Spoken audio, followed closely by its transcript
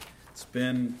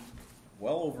been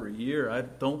well over a year. I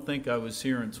don't think I was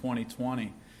here in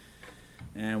 2020.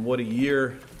 And what a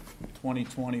year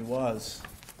 2020 was.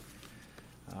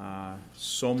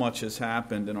 So much has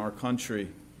happened in our country.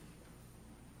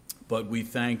 But we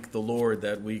thank the Lord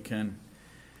that we can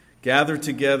gather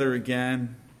together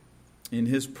again in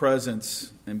His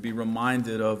presence and be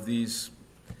reminded of these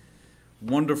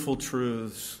wonderful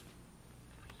truths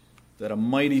that a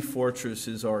mighty fortress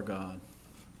is our God,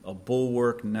 a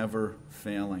bulwark never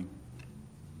failing.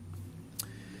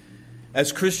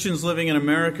 As Christians living in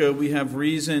America, we have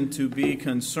reason to be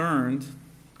concerned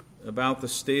about the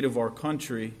state of our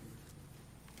country.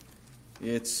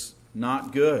 It's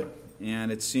not good,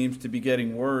 and it seems to be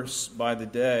getting worse by the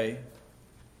day.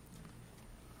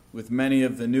 With many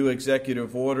of the new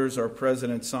executive orders our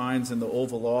president signs in the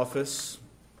Oval Office,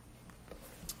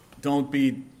 don't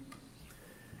be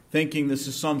thinking this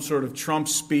is some sort of Trump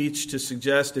speech to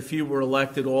suggest if he were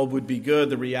elected all would be good.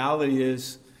 The reality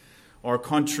is our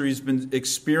country's been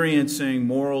experiencing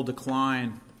moral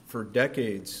decline for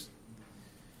decades.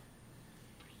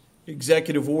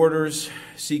 Executive orders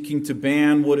seeking to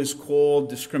ban what is called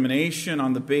discrimination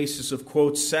on the basis of,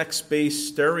 quote, sex-based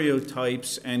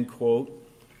stereotypes, end quote,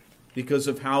 because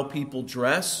of how people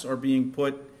dress are being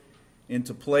put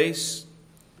into place.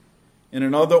 In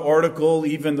another article,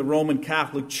 even the Roman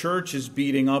Catholic Church is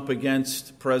beating up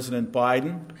against President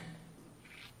Biden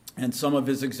and some of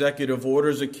his executive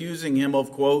orders, accusing him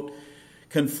of, quote,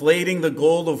 conflating the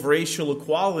goal of racial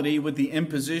equality with the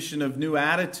imposition of new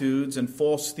attitudes and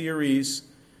false theories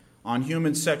on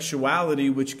human sexuality,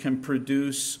 which can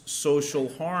produce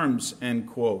social harms, end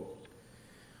quote.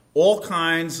 All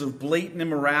kinds of blatant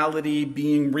immorality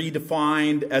being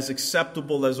redefined as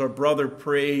acceptable as our brother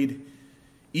prayed.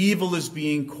 Evil is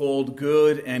being called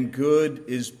good, and good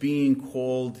is being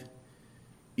called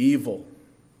evil.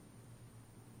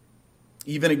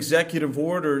 Even executive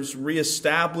orders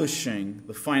reestablishing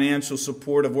the financial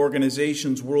support of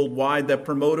organizations worldwide that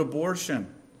promote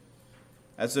abortion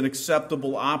as an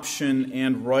acceptable option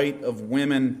and right of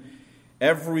women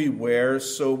everywhere.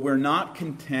 So we're not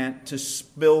content to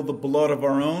spill the blood of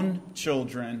our own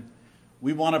children.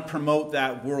 We want to promote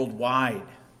that worldwide.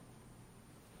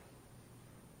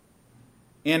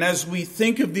 And as we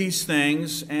think of these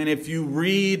things, and if you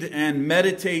read and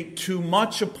meditate too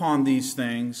much upon these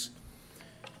things,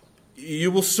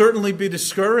 you will certainly be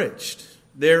discouraged.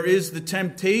 There is the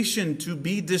temptation to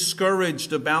be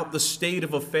discouraged about the state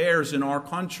of affairs in our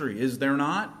country, is there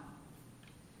not?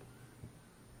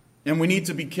 And we need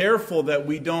to be careful that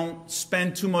we don't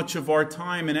spend too much of our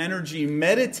time and energy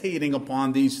meditating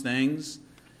upon these things,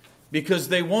 because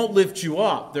they won't lift you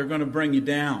up. They're going to bring you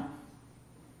down.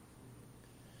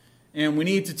 And we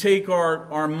need to take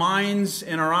our minds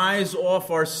and our eyes off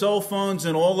our cell phones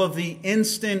and all of the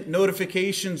instant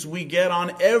notifications we get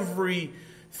on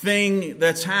everything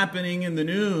that's happening in the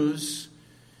news,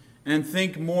 and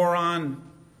think more on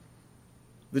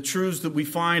the truths that we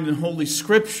find in Holy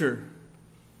Scripture,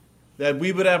 that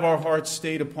we would have our hearts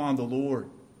stayed upon the Lord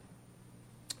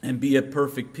and be at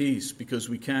perfect peace, because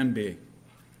we can be.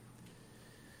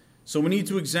 So we need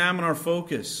to examine our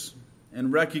focus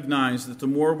and recognize that the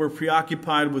more we're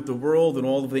preoccupied with the world and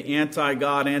all of the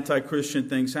anti-God, anti-Christian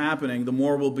things happening, the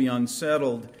more we'll be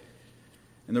unsettled.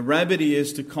 And the remedy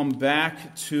is to come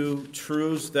back to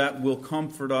truths that will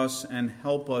comfort us and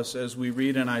help us, as we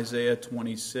read in Isaiah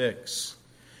 26.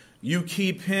 You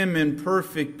keep him in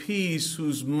perfect peace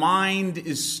whose mind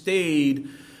is stayed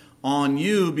on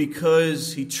you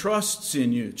because he trusts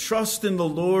in you. Trust in the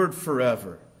Lord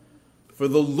forever. For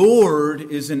the Lord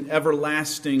is an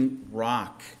everlasting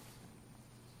rock.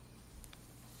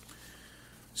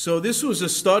 So this was a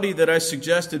study that I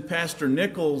suggested Pastor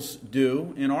Nichols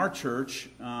do in our church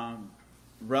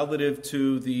relative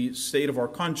to the state of our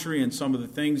country and some of the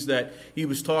things that he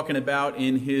was talking about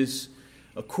in his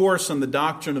course on the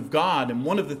doctrine of God. And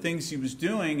one of the things he was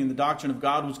doing in the doctrine of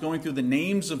God was going through the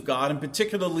names of God, and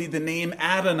particularly the name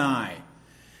Adonai.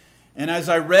 And as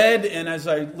I read and as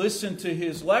I listened to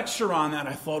his lecture on that,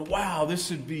 I thought, wow, this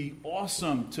would be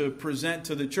awesome to present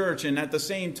to the church. And at the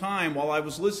same time, while I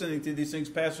was listening to these things,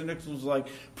 Pastor Nichols was like,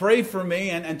 pray for me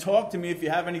and talk to me if you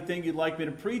have anything you'd like me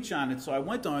to preach on it. So I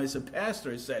went to him and I said,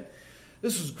 Pastor, I said,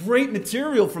 this is great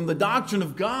material from the doctrine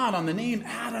of God on the name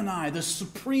Adonai, the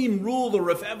supreme ruler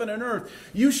of heaven and earth.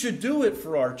 You should do it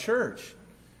for our church.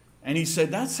 And he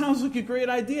said, that sounds like a great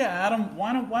idea, Adam.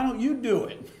 Why don't you do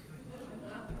it?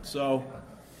 So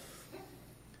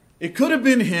it could have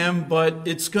been him, but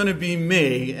it's going to be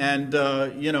me. And,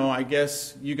 I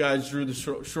guess you guys drew the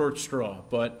short straw.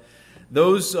 But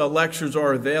those lectures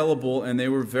are available, and they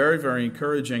were very, very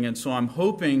encouraging. And so I'm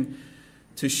hoping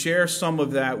to share some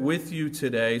of that with you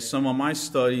today, some of my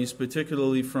studies,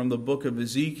 particularly from the book of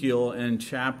Ezekiel and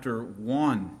chapter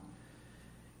 1.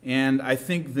 And I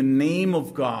think the name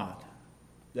of God,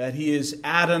 that He is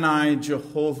Adonai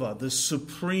Jehovah, the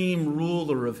supreme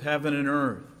ruler of heaven and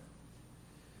earth,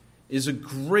 is a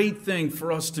great thing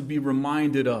for us to be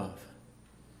reminded of.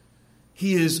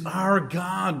 He is our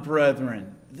God,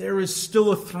 brethren. There is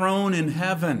still a throne in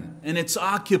heaven, and it's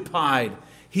occupied.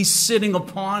 He's sitting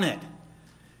upon it.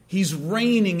 He's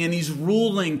reigning and He's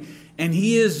ruling, and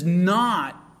He is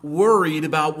not worried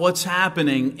about what's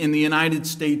happening in the United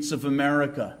States of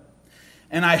America.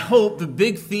 And I hope the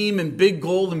big theme and big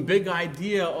goal and big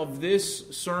idea of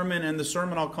this sermon, and the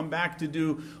sermon I'll come back to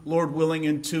do, Lord willing,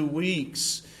 in 2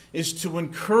 weeks, is to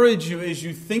encourage you as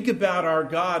you think about our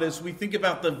God, as we think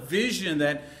about the vision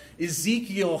that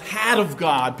Ezekiel had of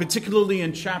God, particularly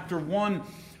in chapter 1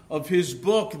 of his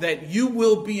book, that you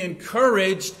will be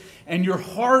encouraged and your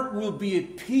heart will be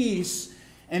at peace.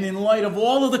 And in light of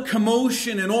all of the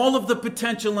commotion and all of the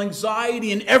potential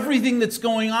anxiety and everything that's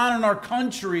going on in our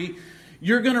country,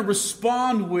 you're going to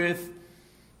respond with,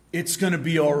 it's going to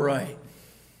be all right.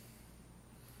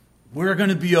 We're going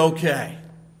to be okay.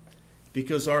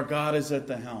 Because our God is at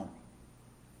the helm.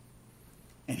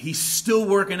 And He's still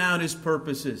working out His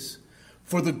purposes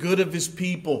for the good of His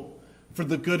people, for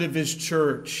the good of His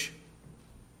church.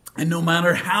 And no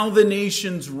matter how the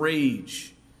nations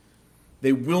rage,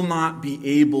 they will not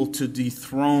be able to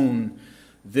dethrone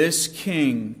this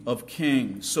King of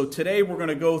Kings. So today we're going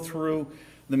to go through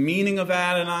the meaning of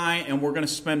Adonai, and we're going to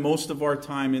spend most of our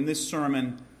time in this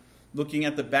sermon looking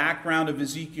at the background of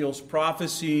Ezekiel's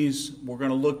prophecies. We're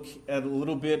going to look at we're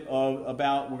going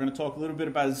to talk a little bit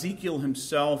about Ezekiel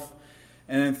himself,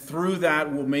 and then through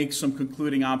that we'll make some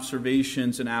concluding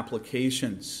observations and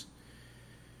applications.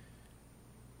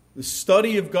 The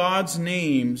study of God's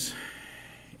names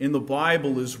in the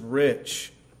Bible is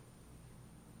rich.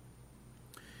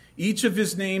 Each of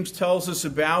His names tells us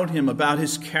about Him, about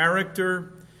His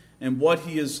character and what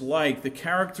He is like, the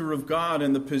character of God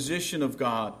and the position of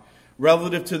God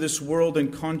relative to this world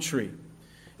and country,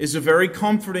 is a very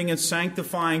comforting and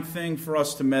sanctifying thing for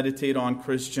us to meditate on,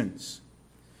 Christians.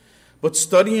 But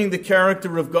studying the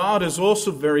character of God is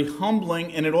also very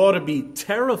humbling, and it ought to be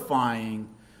terrifying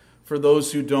for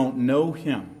those who don't know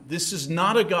Him. This is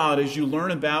not a God, as you learn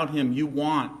about Him, you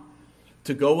want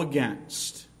to go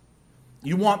against.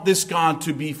 You want this God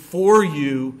to be for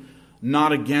you,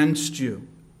 not against you.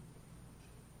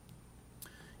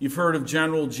 You've heard of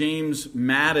General James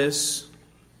Mattis.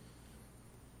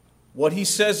 What he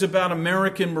says about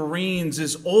American Marines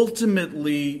is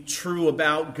ultimately true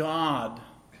about God.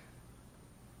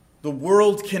 The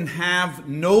world can have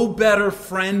no better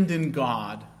friend in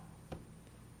God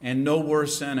and no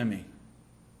worse enemy.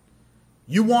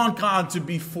 You want God to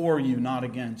be for you, not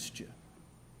against you.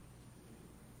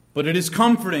 But it is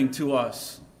comforting to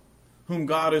us whom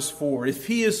God is for. If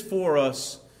He is for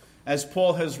us, as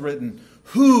Paul has written,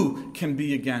 who can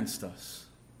be against us?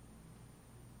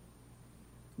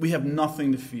 We have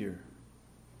nothing to fear.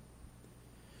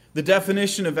 The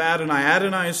definition of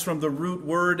Adonai is from the root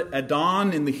word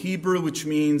Adon in the Hebrew, which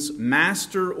means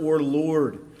master or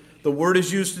Lord. The word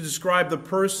is used to describe the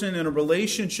person in a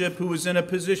relationship who is in a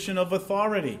position of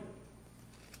authority.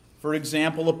 For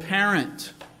example, a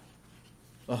parent,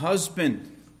 a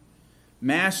husband,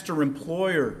 master,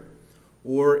 employer,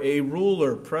 or a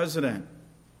ruler, president.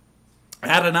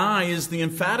 Adonai is the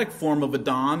emphatic form of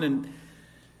Adon, and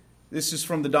this is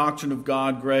from the Doctrine of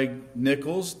God, Greg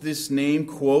Nichols. This name,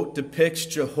 quote, depicts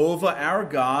Jehovah, our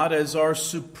God, as our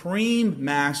supreme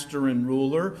master and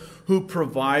ruler who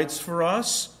provides for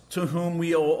us, to whom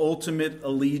we owe ultimate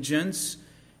allegiance,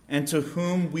 and to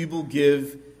whom we will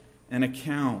give an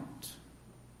account.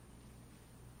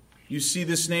 You see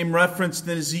this name referenced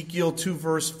in Ezekiel 2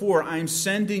 verse 4. I am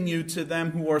sending you to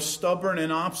them who are stubborn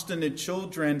and obstinate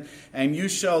children, and you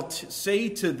shall say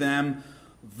to them,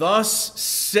 thus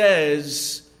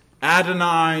says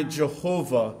Adonai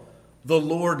Jehovah, the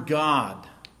Lord God.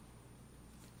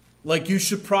 Like you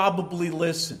should probably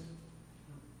listen.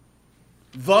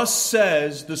 Thus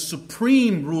says the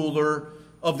supreme ruler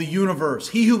of the universe.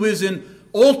 He who is in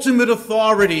ultimate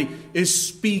authority is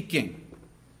speaking.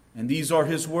 And these are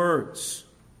His words.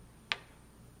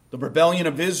 The rebellion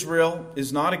of Israel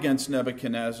is not against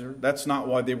Nebuchadnezzar. That's not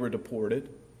why they were deported.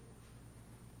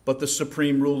 But the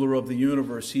supreme ruler of the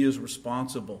universe, He is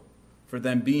responsible for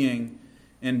them being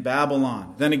in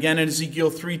Babylon. Then again in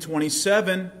Ezekiel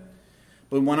 3:27,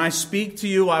 but when I speak to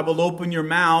you, I will open your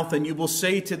mouth, and you will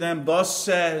say to them, thus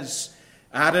says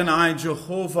Adonai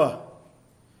Jehovah.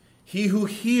 He who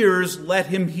hears, let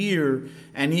him hear,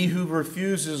 and he who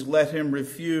refuses, let him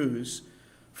refuse,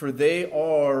 for they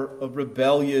are a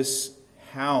rebellious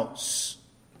house.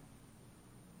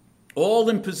 All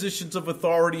in positions of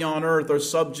authority on earth are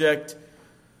subject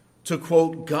to,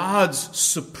 quote, God's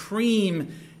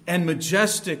supreme and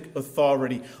majestic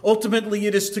authority. Ultimately,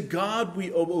 it is to God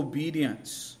we owe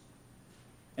obedience.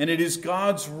 And it is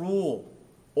God's rule.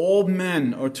 All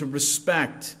men are to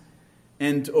respect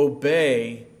and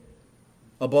obey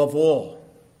above all.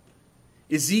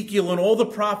 Ezekiel and all the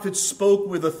prophets spoke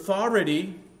with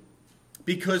authority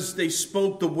because they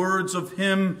spoke the words of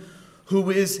him who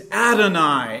is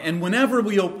Adonai. And whenever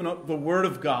we open up the Word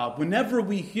of God, whenever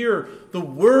we hear the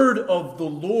word of the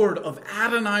Lord, of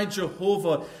Adonai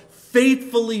Jehovah,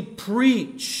 faithfully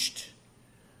preached,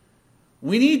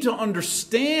 we need to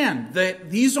understand that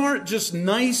these aren't just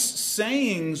nice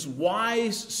sayings,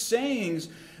 wise sayings.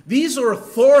 These are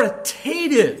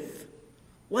authoritative.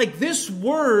 Like this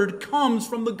word comes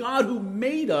from the God who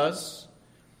made us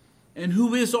and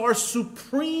who is our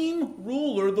supreme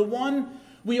ruler, the one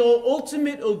we owe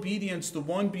ultimate obedience, the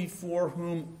one before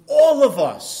whom all of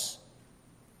us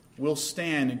will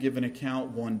stand and give an account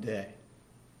one day.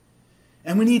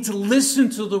 And we need to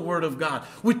listen to the Word of God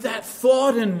with that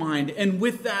thought in mind and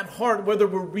with that heart, whether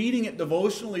we're reading it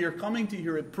devotionally or coming to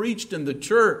hear it preached in the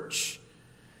church.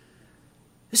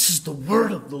 This is the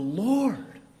Word of the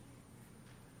Lord.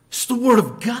 It's the Word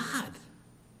of God.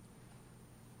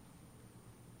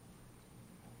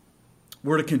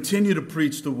 We're to continue to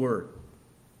preach the Word.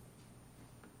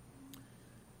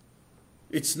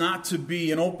 It's not to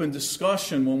be an open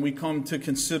discussion when we come to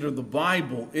consider the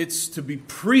Bible. It's to be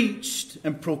preached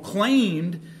and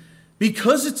proclaimed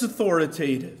because it's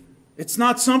authoritative. It's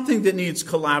not something that needs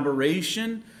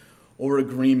collaboration or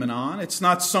agreement on. It's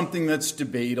not something that's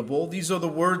debatable. These are the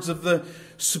words of the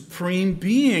supreme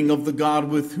being, of the God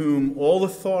with whom all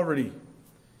authority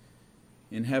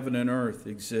in heaven and earth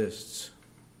exists.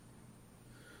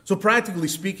 So practically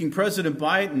speaking, President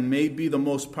Biden may be the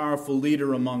most powerful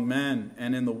leader among men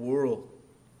and in the world.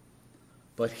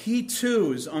 But he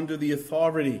too is under the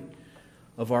authority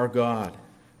of our God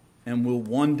and will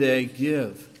one day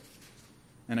give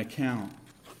an account.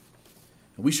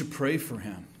 And we should pray for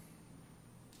him.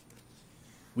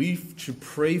 We should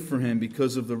pray for him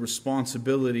because of the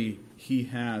responsibility he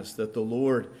has, that the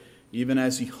Lord, even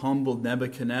as he humbled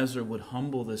Nebuchadnezzar, would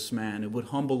humble this man. It would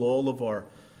humble all of our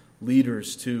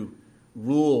leaders to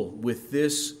rule with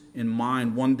this in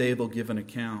mind. One day they'll give an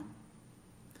account.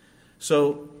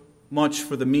 So much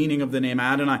for the meaning of the name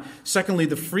Adonai. Secondly,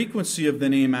 the frequency of the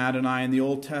name Adonai in the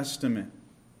Old Testament.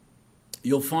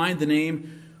 You'll find the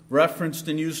name referenced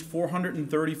and used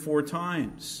 434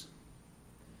 times.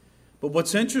 But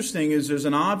what's interesting is there's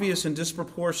an obvious and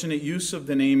disproportionate use of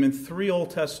the name in 3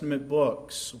 Old Testament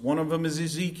books. One of them is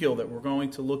Ezekiel that we're going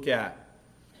to look at.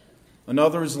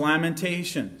 Another is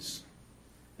Lamentations,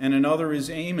 and another is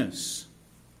Amos.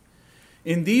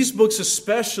 In these books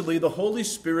especially, the Holy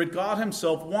Spirit, God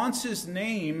Himself, wants this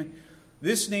name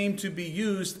to be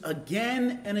used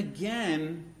again and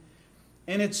again,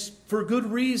 and it's for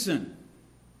good reason.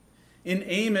 In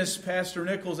Amos, Pastor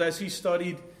Nichols, as he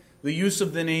studied the use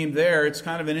of the name there, it's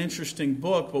kind of an interesting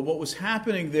book, but what was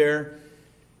happening there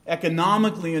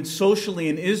economically and socially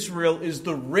in Israel is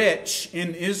the rich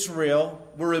in Israel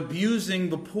were abusing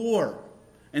the poor.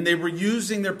 And they were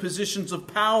using their positions of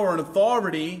power and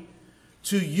authority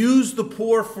to use the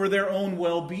poor for their own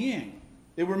well-being.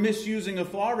 They were misusing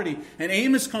authority. And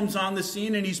Amos comes on the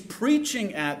scene and he's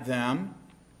preaching at them.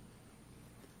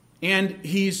 And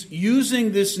he's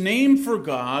using this name for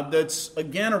God that's,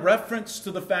 again, a reference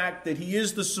to the fact that He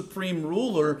is the supreme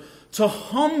ruler to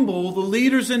humble the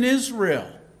leaders in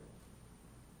Israel.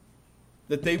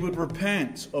 That they would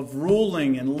repent of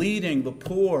ruling and leading the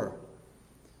poor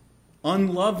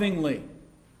unlovingly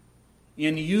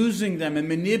and using them and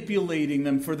manipulating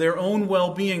them for their own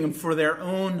well-being and for their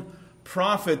own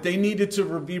profit. They needed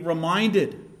to be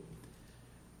reminded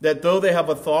that though they have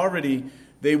authority,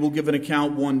 they will give an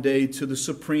account one day to the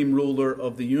supreme ruler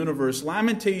of the universe.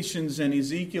 Lamentations and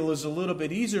Ezekiel is a little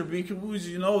bit easier because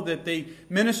you know that they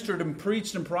ministered and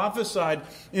preached and prophesied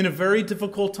in a very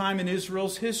difficult time in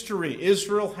Israel's history.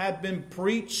 Israel had been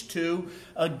preached to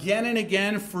again and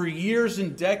again for years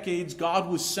and decades. God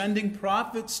was sending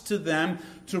prophets to them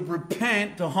to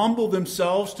repent, to humble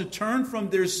themselves, to turn from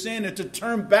their sin and to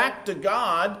turn back to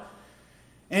God.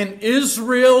 And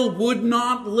Israel would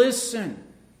not listen.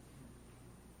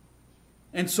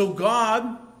 And so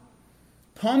God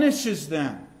punishes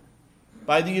them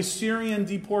by the Assyrian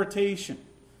deportation.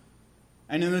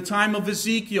 And in the time of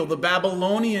Ezekiel, the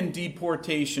Babylonian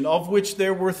deportation, of which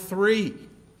there were 3.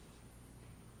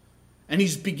 And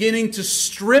he's beginning to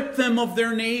strip them of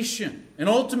their nation, and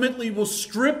ultimately will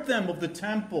strip them of the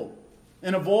temple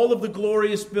and of all of the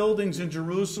glorious buildings in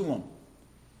Jerusalem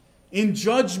in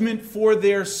judgment for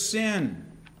their sin.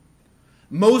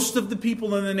 Most of the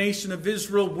people in the nation of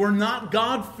Israel were not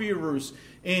God-fearers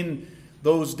in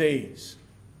those days.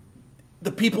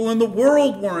 The people in the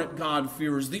world weren't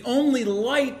God-fearers. The only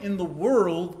light in the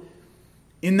world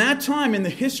in that time, in the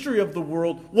history of the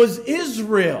world, was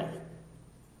Israel.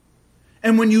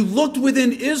 And when you looked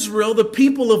within Israel, the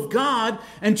people of God,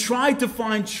 and tried to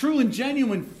find true and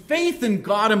genuine faith in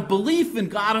God and belief in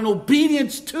God and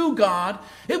obedience to God,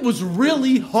 it was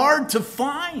really hard to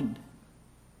find.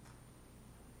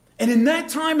 And in that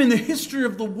time in the history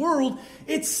of the world,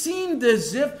 it seemed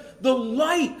as if the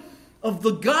light of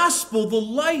the gospel, the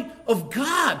light of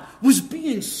God, was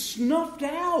being snuffed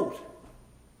out.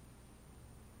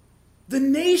 The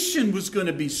nation was going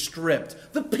to be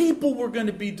stripped. The people were going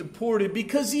to be deported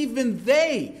because even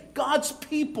they, God's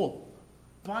people,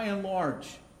 by and large,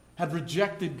 had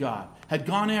rejected God, had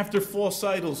gone after false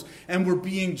idols, and were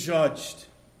being judged.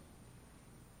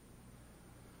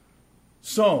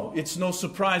 So, it's no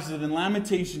surprise that in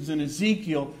Lamentations and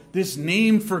Ezekiel, this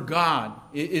name for God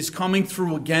is coming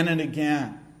through again and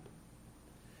again.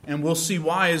 And we'll see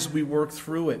why as we work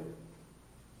through it.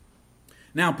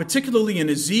 Now, particularly in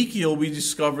Ezekiel, we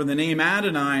discover the name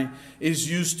Adonai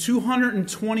is used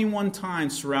 221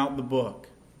 times throughout the book.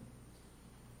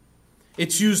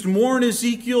 It's used more in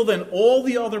Ezekiel than all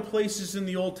the other places in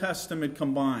the Old Testament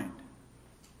combined.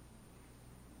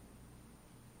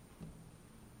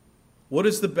 What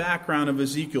is the background of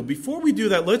Ezekiel? Before we do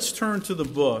that, let's turn to the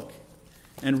book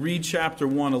and read chapter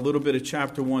 1, a little bit of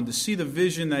chapter 1, to see the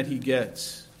vision that he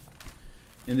gets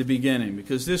in the beginning,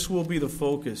 because this will be the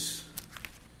focus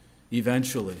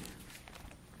eventually.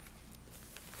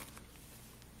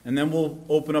 And then we'll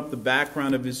open up the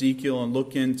background of Ezekiel and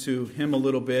look into him a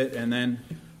little bit and then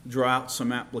draw out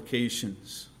some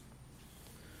applications.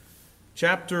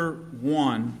 Chapter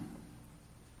 1.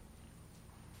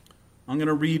 I'm going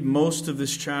to read most of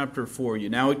this chapter for you.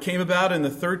 Now it came about in the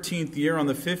 13th year, on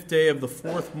the 5th day of the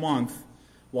 4th month,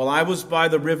 while I was by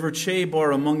the river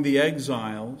Chebar among the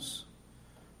exiles,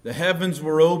 the heavens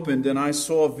were opened and I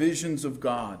saw visions of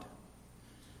God.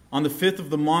 On the 5th of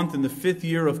the month, in the 5th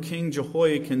year of King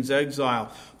Jehoiakim's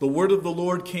exile, the word of the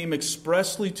Lord came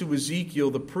expressly to Ezekiel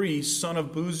the priest, son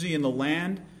of Buzi, in the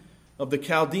land of the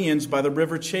Chaldeans by the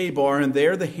river Chebar, and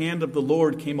there the hand of the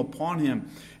Lord came upon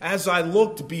him. As I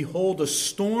looked, behold, a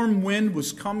storm wind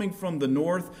was coming from the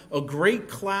north, a great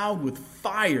cloud with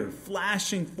fire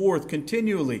flashing forth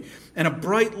continually, and a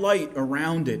bright light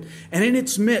around it. And in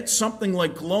its midst, something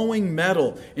like glowing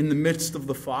metal in the midst of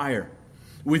the fire.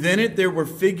 Within it there were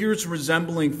figures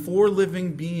resembling 4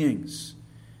 living beings.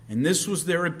 And this was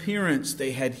their appearance.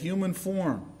 They had human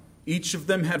form. Each of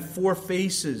them had 4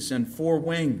 faces and 4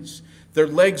 wings. Their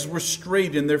legs were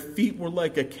straight and their feet were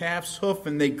like a calf's hoof,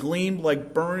 and they gleamed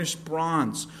like burnished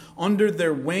bronze. Under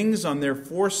their wings on their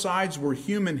 4 sides were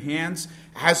human hands.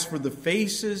 As for the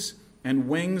faces and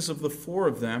wings of the 4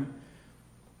 of them,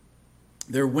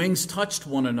 their wings touched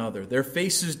one another. Their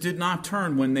faces did not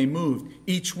turn when they moved.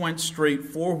 Each went straight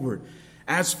forward.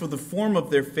 As for the form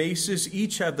of their faces,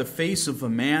 each had the face of a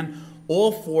man.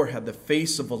 All 4 had the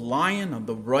face of a lion on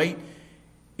the right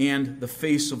and the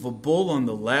face of a bull on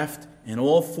the left. And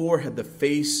all 4 had the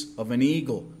face of an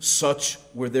eagle. Such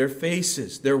were their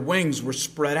faces. Their wings were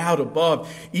spread out above.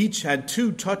 Each had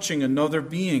 2 touching another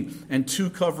being, and 2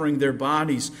 covering their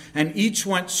bodies. And each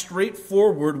went straight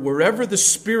forward. Wherever the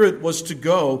Spirit was to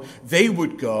go, they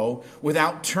would go,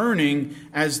 without turning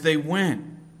as they went.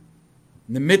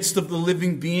 In the midst of the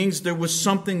living beings, there was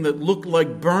something that looked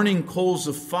like burning coals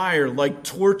of fire, like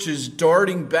torches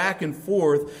darting back and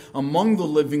forth among the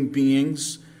living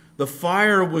beings. The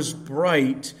fire was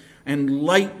bright, and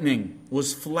lightning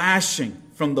was flashing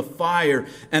from the fire,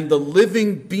 and the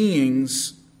living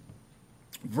beings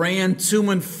ran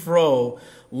to and fro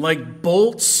like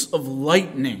bolts of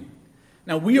lightning.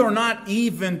 Now, we are not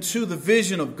even to the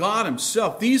vision of God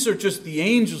himself. These are just the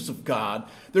angels of God.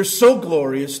 They're so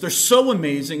glorious. They're so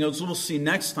amazing, as we'll see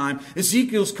next time.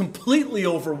 Ezekiel's completely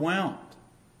overwhelmed.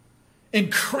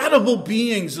 Incredible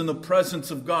beings in the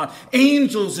presence of God.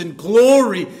 Angels in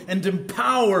glory and in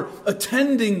power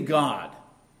attending God.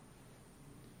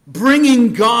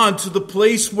 Bringing God to the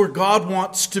place where God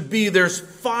wants to be. There's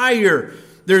fire.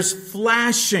 There's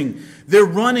flashing. They're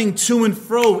running to and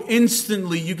fro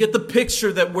instantly. You get the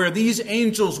picture that where these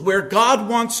angels, where God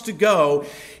wants to go,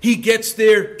 he gets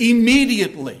there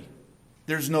immediately.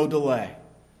 There's no delay.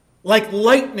 Like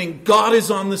lightning, God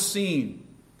is on the scene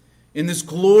in this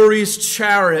glorious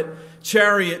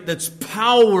chariot that's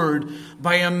powered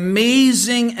by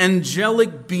amazing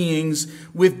angelic beings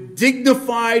with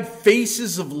dignified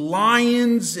faces of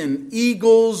lions and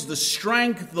eagles, the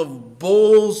strength of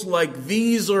bulls. Like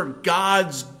these are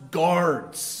God's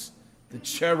guards, the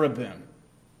cherubim.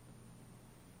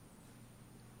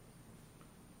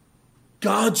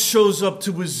 God shows up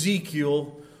to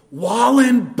Ezekiel while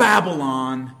in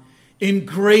Babylon in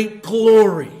great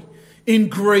glory, in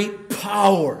great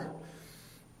power,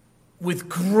 with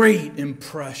great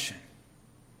impression,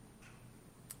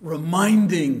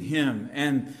 reminding him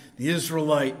and the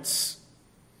Israelites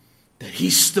that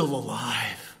he's still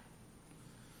alive,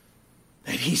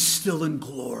 that he's still in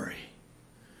glory,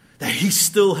 that he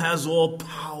still has all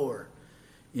power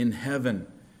in heaven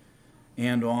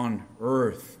and on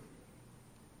earth.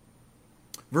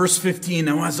 Verse 15,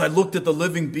 now as I looked at the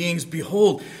living beings,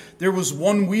 behold, there was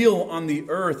one wheel on the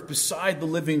earth beside the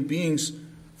living beings.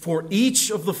 For each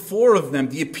of the four of them,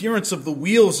 the appearance of the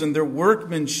wheels and their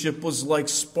workmanship was like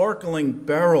sparkling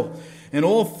beryl. And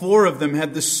all four of them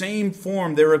had the same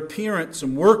form, their appearance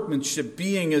and workmanship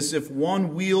being as if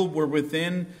one wheel were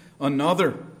within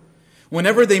another.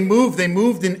 Whenever they moved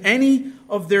in any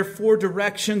of their four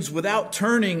directions without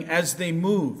turning as they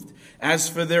moved. As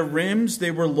for their rims, they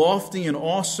were lofty and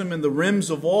awesome, and the rims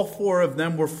of all four of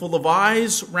them were full of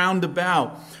eyes round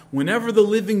about. Whenever the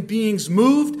living beings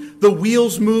moved, the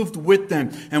wheels moved with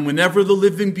them. And whenever the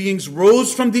living beings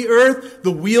rose from the earth,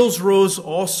 the wheels rose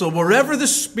also. Wherever the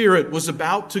Spirit was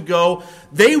about to go,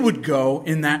 they would go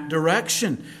in that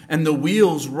direction. And the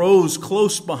wheels rose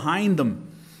close behind them.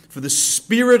 For the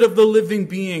spirit of the living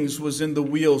beings was in the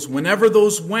wheels. Whenever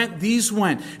those went, these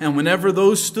went. And whenever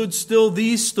those stood still,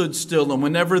 these stood still. And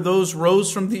whenever those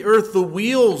rose from the earth, the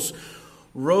wheels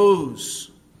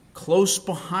rose close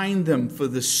behind them. For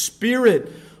the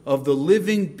spirit of the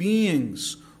living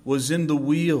beings was in the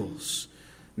wheels.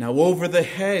 Now over the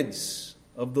heads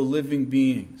of the living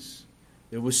beings,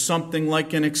 there was something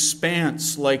like an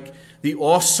expanse, like the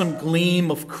awesome gleam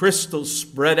of crystal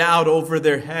spread out over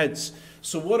their heads.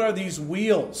 So what are these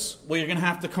wheels? Well, you're going to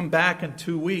have to come back in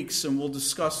 2 weeks and we'll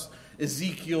discuss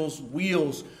Ezekiel's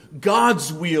wheels.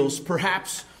 God's wheels,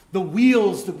 perhaps the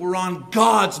wheels that were on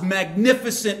God's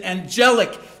magnificent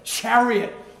angelic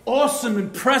chariot. Awesome,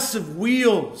 impressive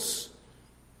wheels.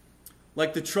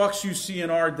 Like the trucks you see in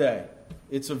our day.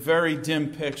 It's a very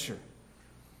dim picture.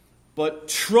 But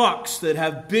trucks that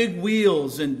have big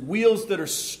wheels and wheels that are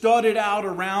studded out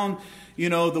around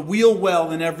the wheel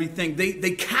well and everything,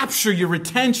 they capture your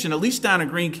attention, at least down in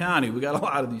Greene County. We got a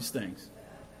lot of these things.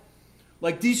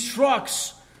 Like these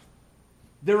trucks,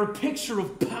 they're a picture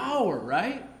of power,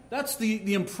 right? That's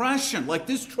the impression. Like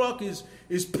this truck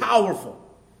is powerful.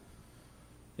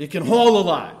 It can haul a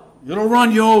lot. It'll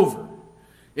run you over.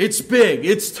 It's big.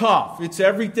 It's tough. It's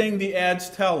everything the ads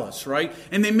tell us, right?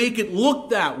 And they make it look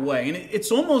that way. And it's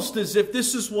almost as if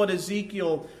this is what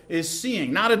Ezekiel is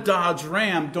seeing. Not a Dodge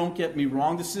Ram, don't get me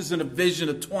wrong. This isn't a vision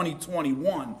of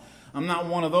 2021. I'm not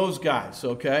one of those guys,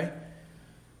 okay?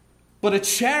 But a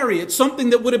chariot,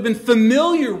 something that would have been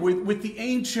familiar with the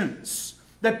ancients,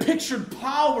 that pictured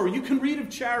power. You can read of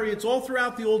chariots all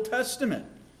throughout the Old Testament.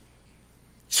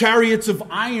 Chariots of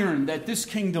iron that this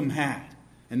kingdom had.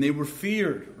 And they were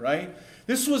feared, right?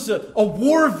 This was a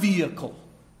war vehicle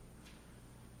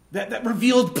that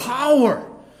revealed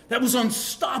power, that was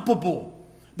unstoppable,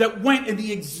 that went in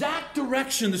the exact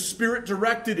direction the Spirit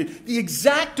directed it, the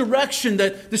exact direction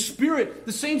that the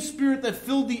same Spirit that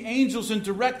filled the angels and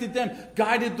directed them,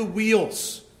 guided the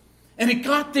wheels. And it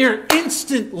got there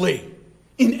instantly,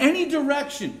 in any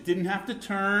direction. Didn't have to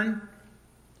turn.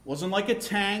 Wasn't like a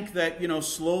tank that,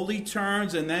 slowly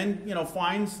turns and then,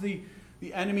 finds the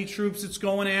enemy troops it's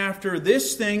going after.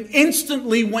 This thing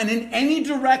instantly went in any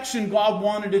direction God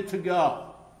wanted it to go.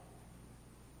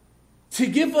 To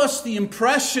give us the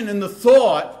impression and the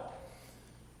thought,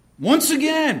 once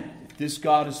again, if this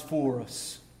God is for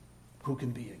us, who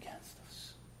can be against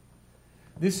us?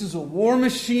 This is a war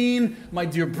machine, my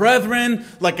dear brethren,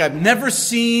 like I've never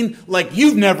seen, like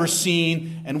you've never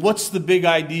seen. And what's the big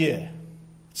idea?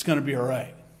 It's going to be all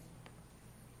right.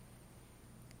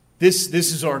 This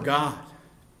is our God.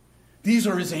 These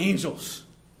are his angels.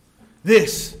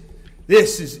 This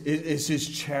is his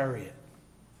chariot.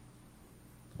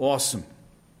 Awesome.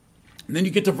 And then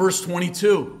you get to verse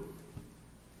 22.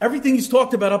 Everything he's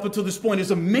talked about up until this point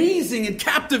is amazing and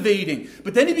captivating.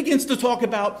 But then he begins to talk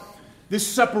about this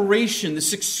separation,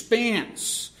 this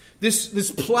expanse,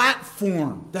 this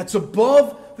platform that's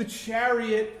above the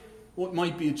chariot. What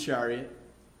might be a chariot.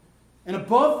 And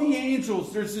above the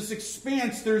angels, there's this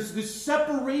expanse, there's this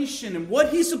separation. And what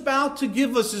he's about to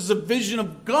give us is a vision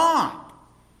of God.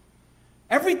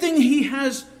 Everything he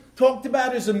has talked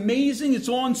about is amazing, it's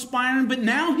awe-inspiring, but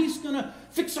now he's going to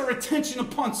fix our attention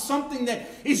upon something that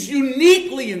is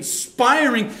uniquely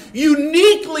inspiring,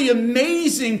 uniquely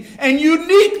amazing, and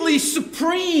uniquely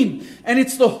supreme. And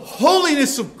it's the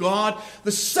holiness of God,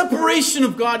 the separation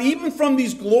of God, even from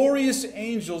these glorious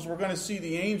angels. We're going to see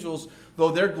the angels,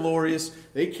 though they're glorious,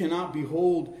 they cannot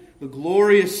behold the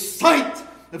glorious sight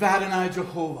of Adonai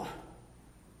Jehovah.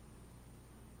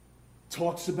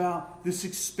 Talks about this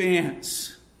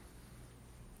expanse.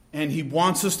 And he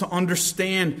wants us to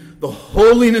understand the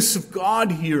holiness of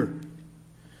God here.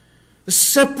 The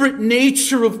separate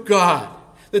nature of God.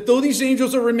 That though these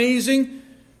angels are amazing,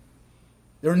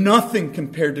 they're nothing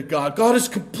compared to God. God is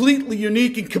completely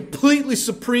unique and completely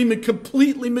supreme and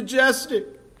completely majestic.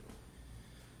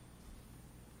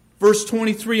 Verse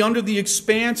 23, under the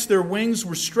expanse their wings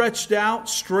were stretched out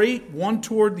straight, one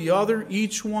toward the other.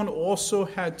 Each one also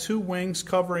had 2 wings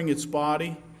covering its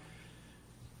body.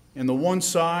 And on the one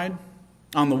side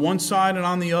and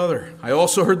on the other. I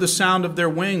also heard the sound of their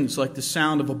wings, like the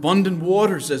sound of abundant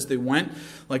waters as they went,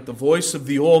 like the voice of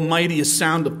the Almighty, a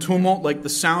sound of tumult, like the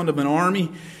sound of an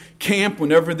army camp.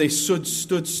 Whenever they stood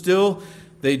still,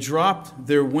 they dropped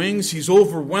their wings. He's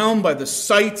overwhelmed by the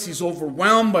sights. He's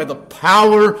overwhelmed by the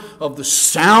power of the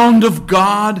sound of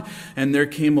God. And there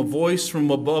came a voice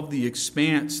from above the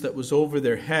expanse that was over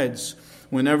their heads.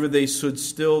 Whenever they stood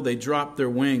still, they dropped their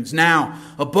wings. Now,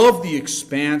 above the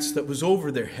expanse that was over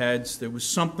their heads, there was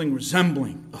something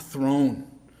resembling a throne,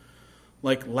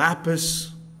 like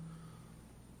lapis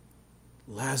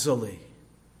lazuli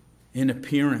in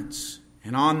appearance.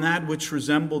 And on that which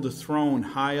resembled a throne,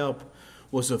 high up,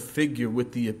 was a figure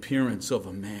with the appearance of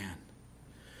a man.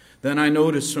 Then I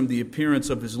noticed from the appearance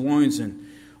of his loins and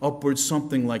upwards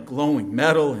something like glowing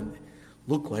metal, and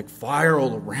looked like fire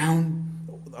all around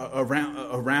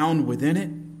within it.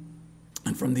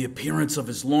 And from the appearance of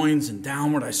his loins and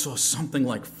downward, I saw something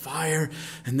like fire,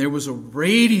 and there was a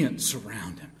radiance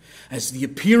around him. As the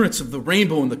appearance of the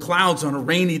rainbow in the clouds on a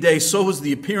rainy day, so was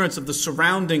the appearance of the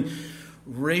surrounding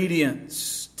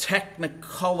radiance.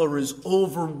 Technicolor is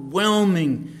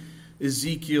overwhelming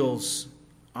Ezekiel's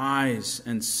eyes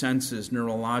and senses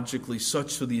neurologically,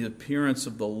 such for the appearance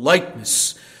of the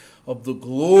likeness of the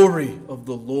glory of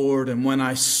the Lord. And when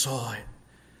I saw it,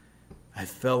 I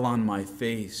fell on my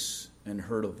face and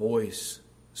heard a voice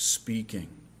speaking.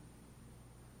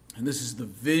 And this is the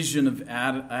vision of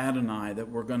Adonai that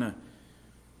we're going to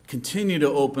continue to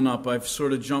open up. I've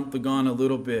sort of jumped the gun a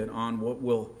little bit on what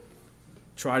we'll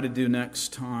try to do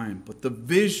next time. But the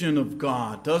vision of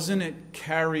God, doesn't it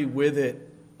carry with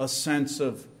it a sense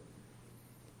of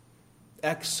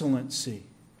excellency?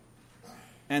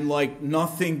 And like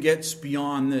nothing gets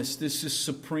beyond this. This is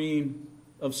supreme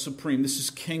of supreme. This is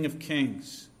King of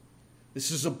Kings. This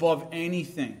is above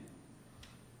anything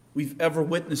we've ever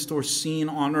witnessed or seen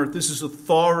on earth. This is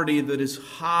authority that is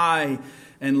high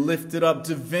and lifted up,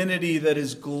 divinity that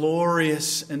is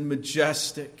glorious and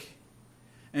majestic.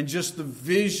 And just the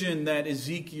vision that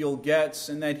Ezekiel gets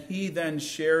and that he then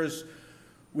shares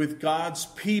with God's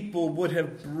people would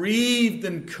have breathed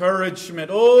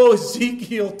encouragement. Oh,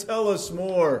 Ezekiel, tell us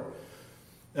more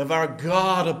of our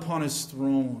God upon his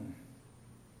throne,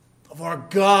 of our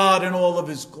God in all of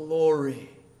his glory.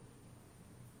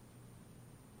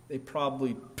 They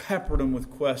probably peppered him with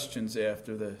questions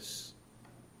after this.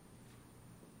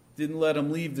 Didn't let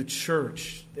him leave the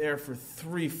church there for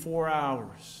 3-4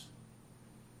 hours.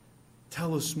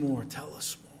 Tell us more, tell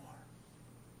us more.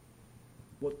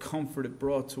 What comfort it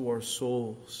brought to our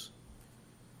souls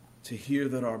to hear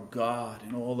that our God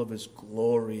in all of his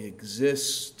glory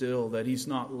exists still, that he's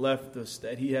not left us,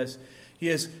 that he has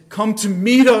come to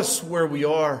meet us where we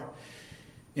are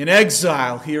in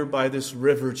exile here by this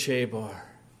river Chebar.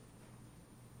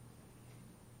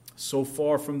 So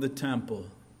far from the temple,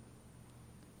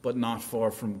 but not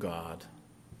far from God.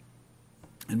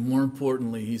 And more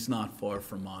importantly, he's not far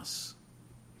from us.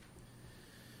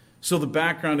 So the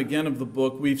background again of the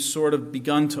book, we've sort of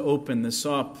begun to open this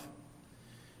up.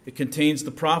 It contains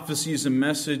the prophecies and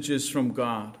messages from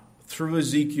God through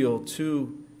Ezekiel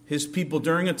to his people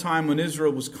during a time when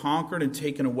Israel was conquered and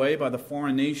taken away by the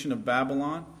foreign nation of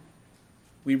Babylon.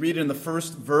 We read in the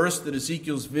first verse that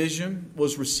Ezekiel's vision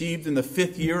was received in the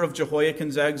 5th year of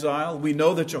Jehoiakim's exile. We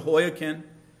know that Jehoiakim,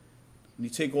 when you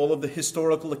take all of the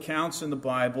historical accounts in the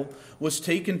Bible, was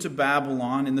taken to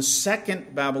Babylon in the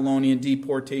 2nd Babylonian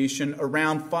deportation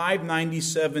around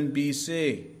 597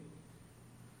 BC.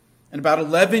 And about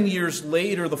 11 years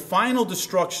later, the final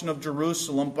destruction of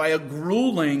Jerusalem by a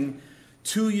grueling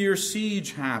 2-year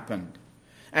siege happened.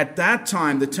 At that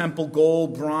time, the temple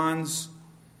gold, bronze,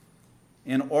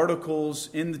 and articles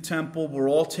in the temple were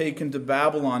all taken to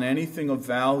Babylon, anything of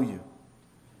value.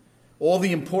 All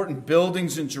the important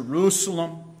buildings in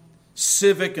Jerusalem,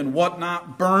 civic and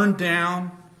whatnot, burned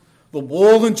down. The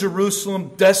wall in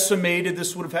Jerusalem decimated.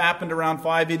 This would have happened around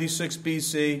 586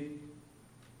 BC.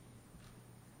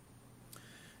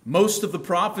 Most of the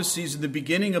prophecies in the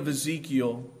beginning of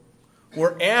Ezekiel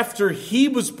were after he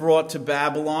was brought to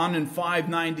Babylon in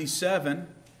 597.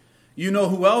 You know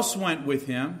who else went with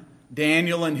him?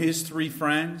 Daniel and his 3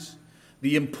 friends,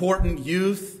 the important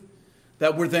youth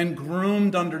that were then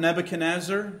groomed under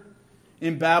Nebuchadnezzar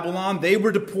in Babylon. They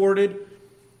were deported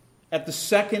at the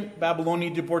second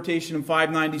Babylonian deportation in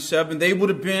 597. They would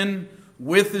have been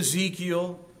with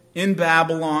Ezekiel in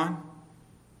Babylon.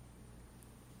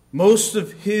 Most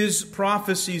of his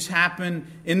prophecies happen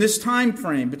in this time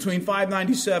frame between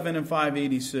 597 and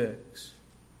 586.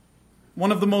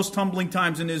 One of the most humbling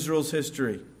times in Israel's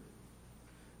history.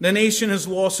 The nation has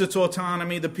lost its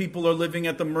autonomy. The people are living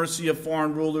at the mercy of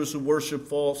foreign rulers who worship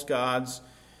false gods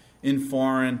in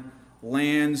foreign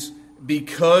lands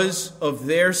because of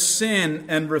their sin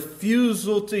and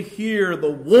refusal to hear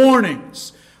the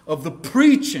warnings of the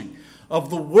preaching of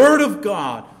the Word of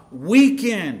God week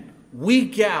in,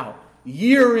 week out,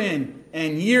 year in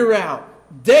and year out,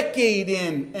 decade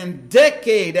in and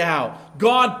decade out.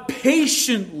 God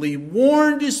patiently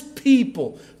warned His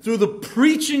people through the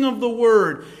preaching of the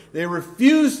Word. They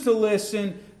refused to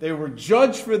listen. They were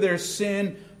judged for their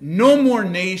sin. No more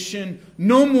nation,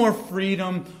 no more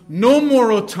freedom, no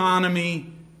more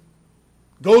autonomy.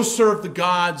 Go serve the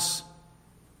gods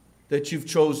that you've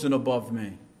chosen above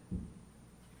me.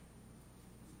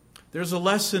 There's a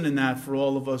lesson in that for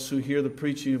all of us who hear the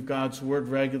preaching of God's Word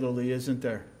regularly, isn't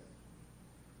there?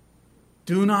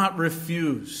 Do not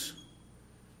refuse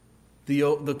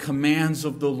the commands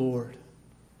of the Lord.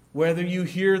 Whether you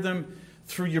hear them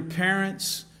through your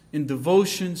parents, in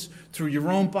devotions, through your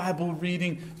own Bible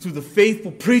reading, through the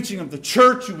faithful preaching of the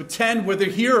church you attend, whether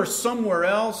here or somewhere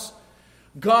else,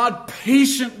 God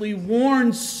patiently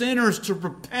warns sinners to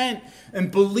repent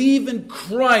and believe in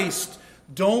Christ.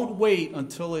 Don't wait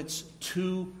until it's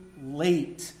too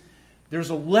late. There's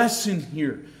a lesson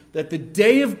here that the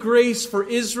day of grace for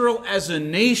Israel as a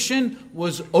nation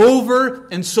was over,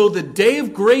 and so the day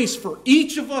of grace for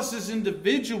each of us as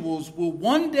individuals will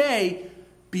one day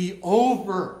be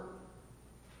over.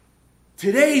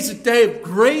 Today is a day of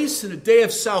grace and a day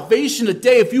of salvation, a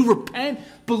day if you repent,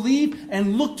 believe,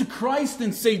 and look to Christ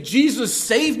and say, Jesus,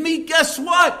 save me, guess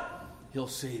what? He'll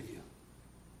save you.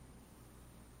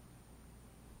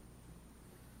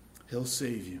 He'll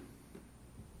save you.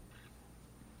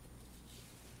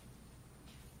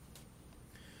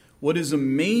 What is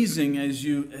amazing as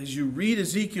you read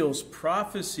Ezekiel's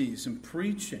prophecies and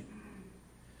preaching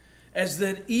is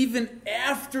that even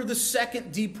after the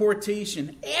second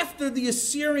deportation, after the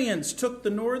Assyrians took the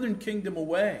northern kingdom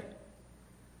away,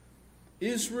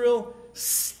 Israel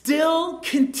still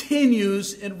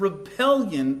continues in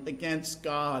rebellion against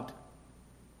God.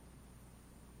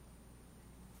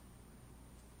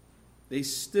 They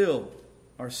still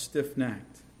are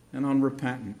stiff-necked and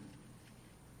unrepentant.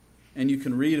 And you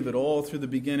can read of it all through the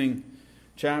beginning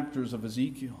chapters of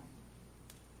Ezekiel.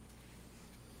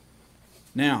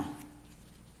 Now,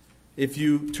 if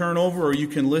you turn over or you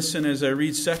can listen as I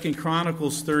read 2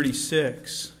 Chronicles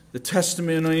 36, the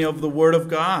testimony of the Word of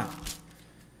God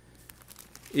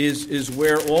is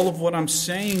where all of what I'm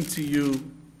saying to you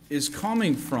is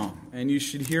coming from. And you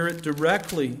should hear it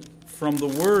directly from the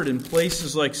Word in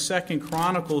places like 2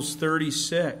 Chronicles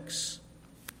 36.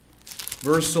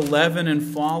 Verse 11 and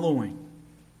following.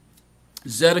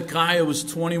 Zedekiah was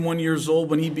 21 years old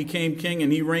when he became king,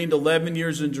 and he reigned 11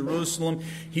 years in Jerusalem.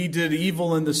 He did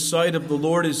evil in the sight of the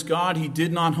Lord his God. He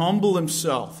did not humble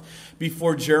himself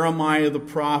before Jeremiah the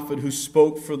prophet, who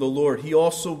spoke for the Lord. He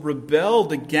also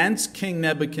rebelled against King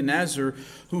Nebuchadnezzar,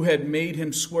 who had made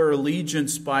him swear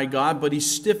allegiance by God, but he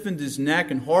stiffened his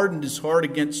neck and hardened his heart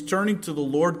against turning to the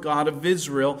Lord God of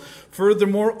Israel.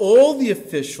 Furthermore, all the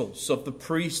officials of the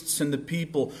priests and the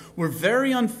people were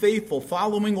very unfaithful,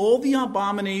 following all the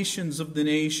abominations of the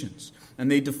nations.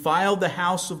 And they defiled the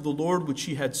house of the Lord, which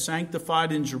he had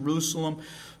sanctified in Jerusalem.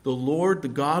 The Lord, the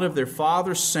God of their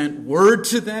fathers, sent word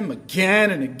to them again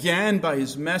and again by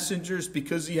his messengers,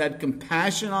 because he had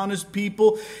compassion on his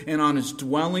people and on his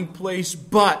dwelling place.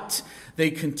 But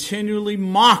they continually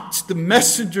mocked the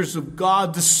messengers of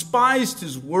God, despised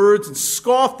his words, and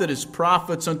scoffed at his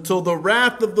prophets, until the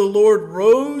wrath of the Lord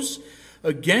rose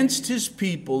against his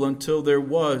people until there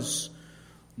was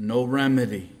no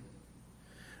remedy.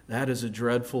 That is a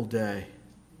dreadful day.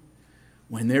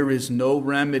 When there is no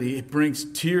remedy, it brings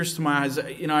tears to my eyes.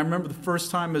 I remember the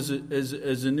first time as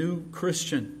a new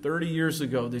Christian, 30 years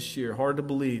ago this year, hard to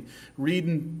believe,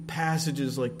 reading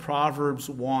passages like Proverbs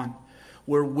 1,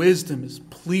 where wisdom is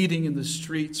pleading in the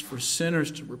streets for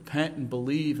sinners to repent and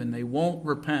believe, and they won't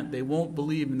repent, they won't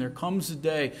believe. And there comes a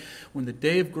day when the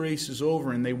day of grace is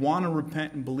over and they want to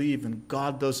repent and believe, and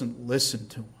God doesn't listen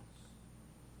to them.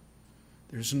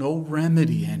 There's no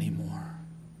remedy anymore.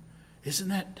 Isn't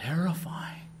that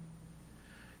terrifying?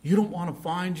 You don't want to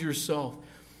find yourself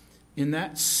in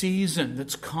that season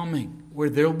that's coming where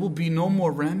there will be no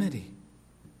more remedy.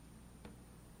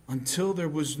 Until there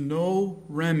was no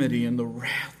remedy, and the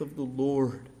wrath of the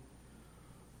Lord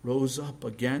rose up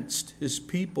against his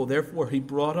people. Therefore he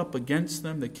brought up against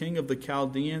them the king of the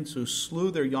Chaldeans, who slew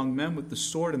their young men with the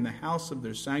sword in the house of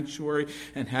their sanctuary,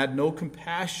 and had no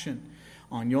compassion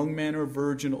on young man or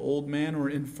virgin, old man or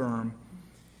infirm.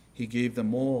 He gave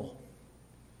them all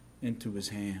into his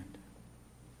hand.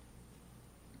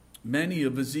 Many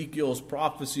of Ezekiel's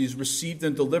prophecies received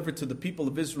and delivered to the people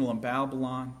of Israel in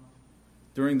Babylon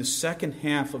during the second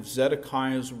half of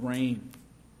Zedekiah's reign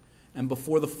and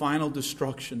before the final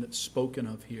destruction that's spoken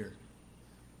of here.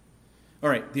 All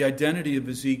right, the identity of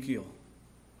Ezekiel.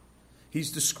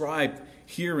 He's described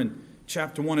here in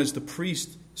chapter 1 as the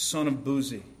priest, son of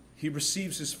Buzi. He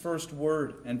receives his first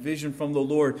word and vision from the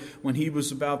Lord when he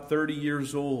was about 30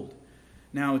 years old.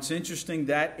 Now, it's interesting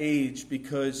that age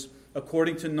because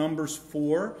according to Numbers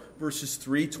 4, verses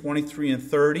 3, 23, and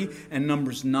 30, and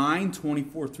Numbers 9,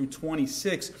 24 through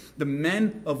 26, the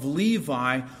men of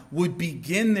Levi would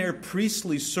begin their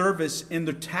priestly service in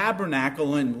the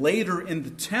tabernacle and later in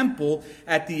the temple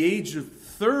at the age of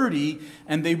 30,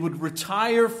 and they would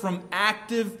retire from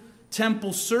active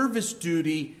temple service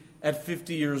duty at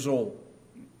 50 years old.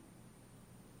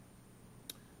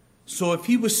 So if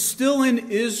he was still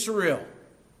in Israel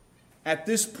at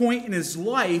this point in his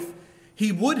life,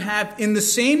 he would have, in the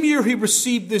same year he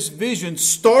received this vision,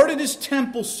 started his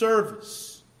temple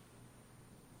service.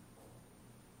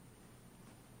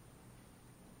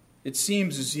 It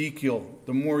seems Ezekiel,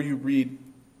 the more you read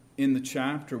in the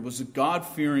chapter, was a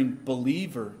God-fearing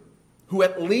believer who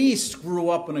at least grew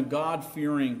up in a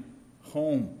God-fearing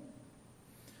home.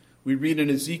 We read in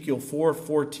Ezekiel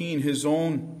 4:14 his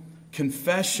own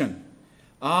confession.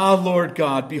 Ah, Lord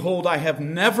God, behold, I have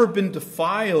never been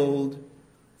defiled,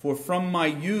 for from my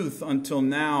youth until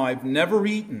now I've never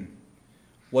eaten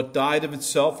what died of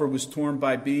itself or was torn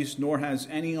by beasts, nor has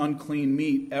any unclean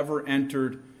meat ever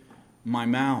entered my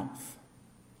mouth.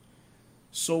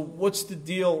 So what's the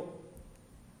deal,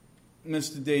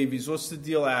 Mr. Davies? What's the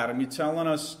deal, Adam? You're telling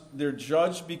us they're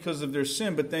judged because of their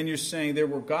sin, but then you're saying there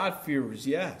were God-fearers.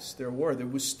 Yes, there were. There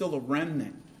was still a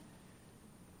remnant.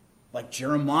 Like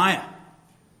Jeremiah,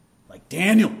 like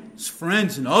Daniel, his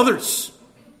friends, and others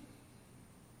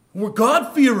who were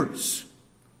God-fearers,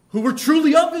 who were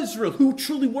truly of Israel, who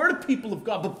truly were the people of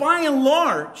God. But by and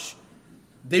large,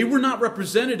 they were not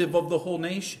representative of the whole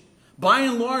nation. By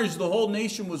and large, the whole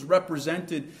nation was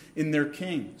represented in their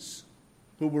kings,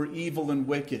 who were evil and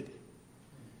wicked.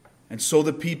 And so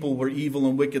the people were evil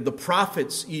and wicked. The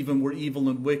prophets even were evil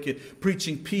and wicked,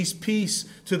 preaching peace, peace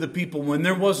to the people when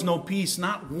there was no peace,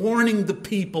 not warning the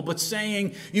people, but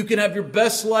saying you can have your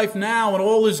best life now and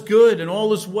all is good and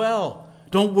all is well.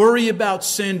 Don't worry about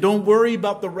sin. Don't worry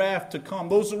about the wrath to come.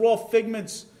 Those are all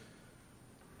figments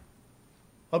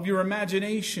of your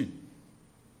imagination.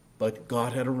 But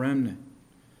God had a remnant.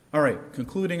 All right,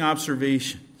 concluding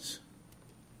observations.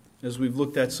 As we've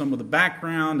looked at some of the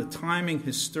background, the timing,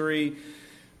 history,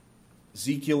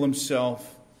 Ezekiel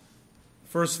himself.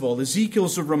 First of all,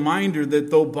 Ezekiel's a reminder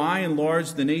that though by and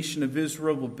large the nation of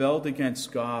Israel rebelled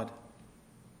against God,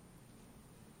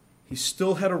 he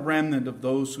still had a remnant of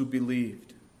those who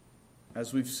believed,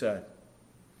 as we've said.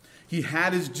 He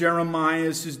had his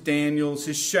Jeremiahs, his Daniels,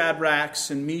 his Shadrachs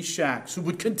and Meshachs who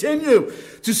would continue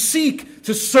to seek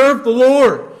to serve the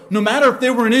Lord, no matter if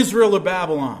they were in Israel or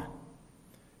Babylon.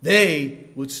 They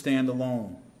would stand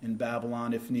alone in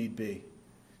Babylon if need be.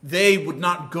 They would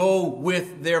not go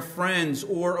with their friends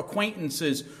or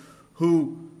acquaintances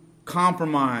who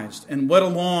compromised and went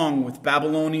along with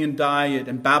Babylonian diet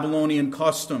and Babylonian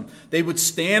custom. They would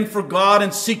stand for God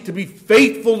and seek to be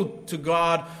faithful to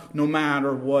God no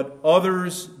matter what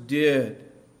others did.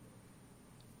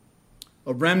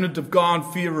 A remnant of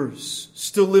God-fearers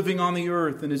still living on the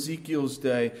earth in Ezekiel's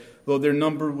day, though their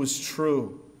number was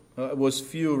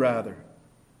few rather.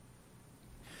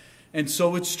 And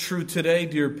so it's true today,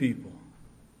 dear people.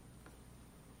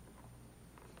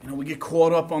 We get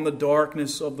caught up on the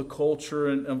darkness of the culture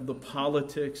and of the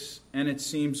politics, and it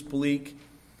seems bleak.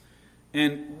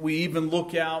 And we even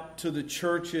look out to the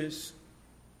churches.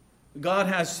 God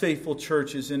has faithful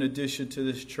churches in addition to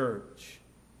this church.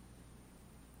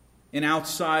 And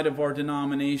outside of our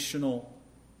denominational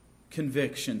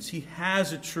convictions, He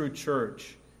has a true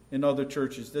church in other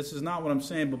churches. This is not what I'm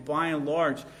saying, but by and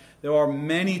large, there are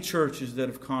many churches that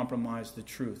have compromised the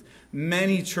truth.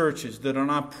 Many churches that are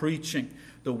not preaching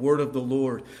the word of the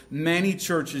Lord. Many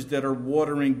churches that are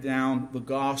watering down the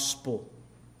gospel.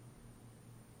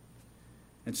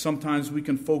 And sometimes we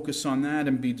can focus on that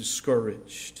and be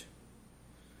discouraged.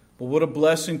 But what a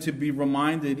blessing to be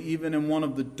reminded, even in one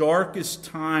of the darkest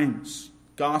times,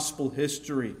 gospel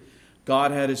history,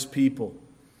 God had His people.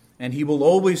 And He will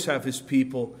always have His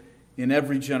people in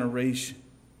every generation.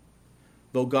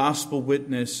 Though gospel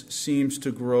witness seems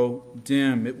to grow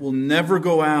dim, it will never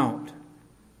go out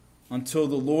until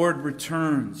the Lord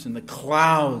returns in the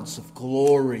clouds of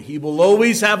glory. He will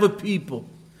always have a people,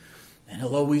 and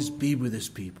He'll always be with His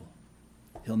people.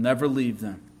 He'll never leave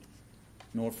them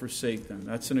nor forsake them.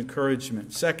 That's an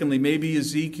encouragement. Secondly, maybe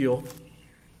Ezekiel,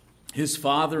 his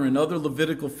father, and other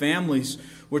Levitical families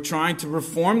were trying to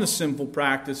reform the sinful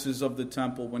practices of the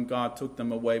temple when God took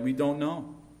them away. We don't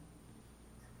know.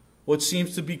 What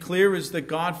seems to be clear is that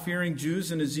God-fearing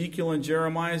Jews in Ezekiel and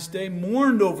Jeremiah's day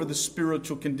mourned over the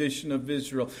spiritual condition of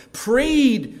Israel,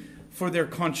 prayed for their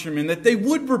countrymen, that they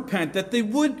would repent, that they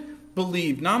would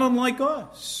believe, not unlike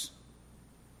us.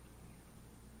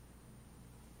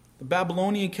 The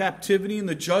Babylonian captivity and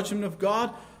the judgment of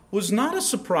God was not a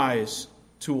surprise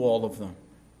to all of them,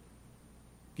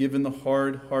 given the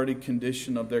hard-hearted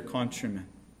condition of their countrymen.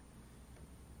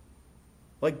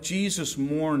 Like Jesus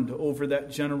mourned over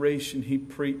that generation He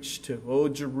preached to. Oh,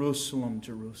 Jerusalem,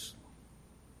 Jerusalem,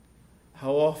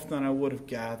 how often I would have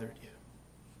gathered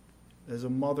you, as a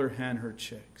mother hen her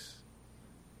chicks.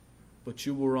 But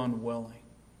you were unwilling.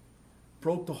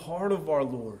 Broke the heart of our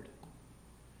Lord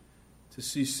to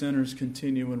see sinners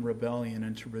continue in rebellion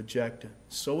and to reject Him.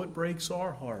 So it breaks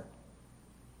our heart.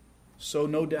 So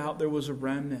no doubt there was a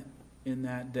remnant in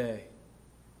that day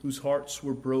whose hearts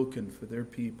were broken for their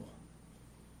people.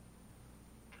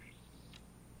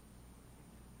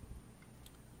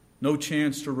 No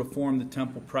chance to reform the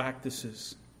temple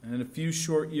practices. And in a few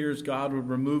short years, God would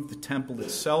remove the temple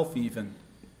itself even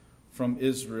from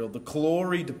Israel. The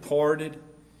glory departed,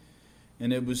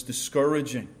 and it was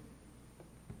discouraging.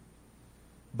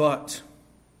 But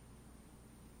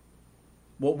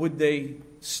what would they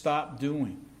stop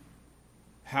doing?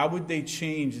 How would they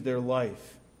change their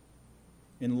life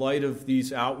in light of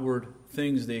these outward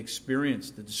things they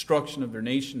experienced, the destruction of their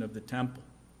nation, of the temple?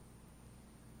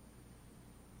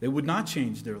 They would not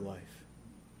change their life.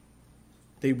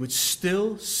 They would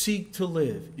still seek to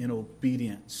live in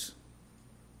obedience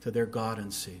to their God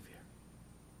and Savior.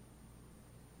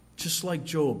 Just like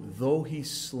Job, though He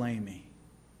slay me,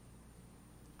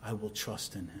 I will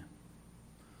trust in Him.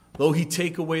 Though He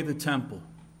take away the temple,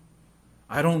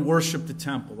 I don't worship the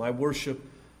temple. I worship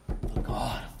the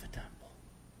God of the temple.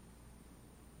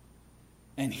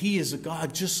 And He is a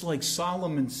God, just like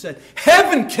Solomon said,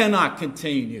 heaven cannot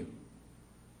contain you.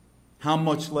 How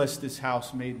much less this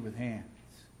house made with hands.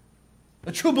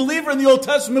 A true believer in the Old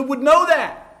Testament would know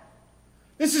that.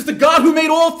 This is the God who made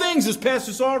all things, as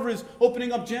Pastor Sarver is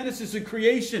opening up Genesis and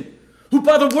creation, who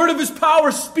by the word of His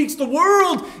power speaks the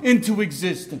world into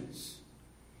existence.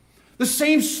 The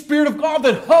same Spirit of God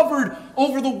that hovered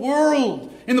over the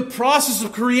world in the process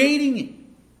of creating it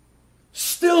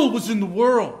still was in the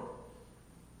world.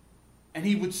 And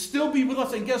He would still be with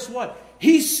us. And guess what?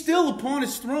 He's still upon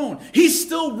His throne. He's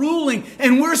still ruling.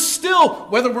 And we're still,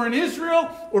 whether we're in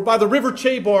Israel or by the river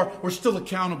Chebar, we're still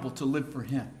accountable to live for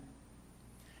Him.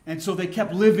 And so they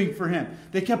kept living for Him.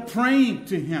 They kept praying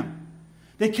to Him.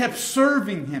 They kept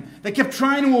serving Him. They kept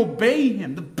trying to obey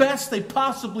Him the best they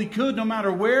possibly could, no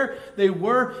matter where they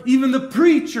were. Even the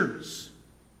preachers.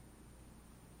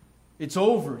 It's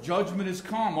over. Judgment has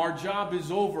come. Our job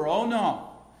is over. Oh no.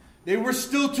 They were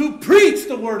still to preach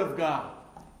the Word of God.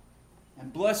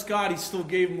 And bless God, He still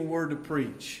gave them a word to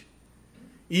preach.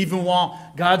 Even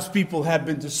while God's people had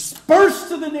been dispersed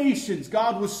to the nations,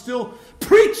 God was still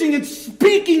preaching and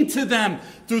speaking to them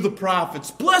through the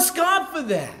prophets. Bless God for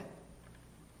that.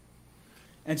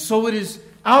 And so it is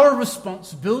our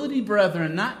responsibility,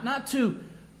 brethren, not to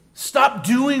stop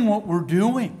doing what we're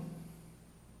doing.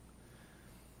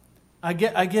 I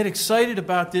get excited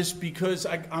about this because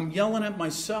I'm yelling at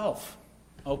myself,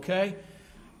 okay?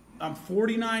 I'm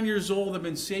 49 years old. I've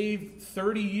been saved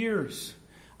 30 years.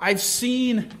 I've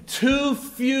seen too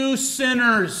few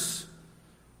sinners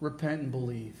repent and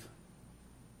believe.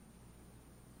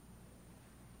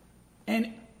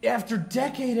 And after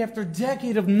decade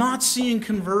of not seeing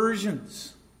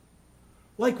conversions,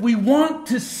 like we want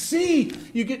to see,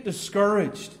 you get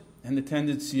discouraged. And the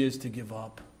tendency is to give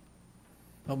up.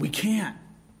 But we can't.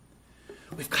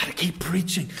 We've got to keep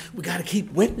preaching. We've got to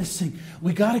keep witnessing.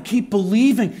 We've got to keep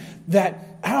believing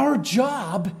that our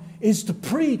job is to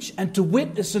preach and to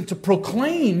witness and to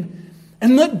proclaim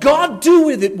and let God do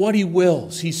with it what He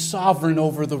wills. He's sovereign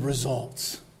over the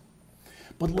results.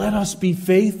 But let us be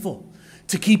faithful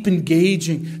to keep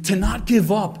engaging, to not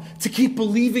give up, to keep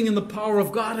believing in the power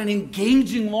of God and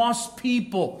engaging lost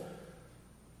people.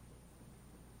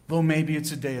 Though maybe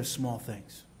it's a day of small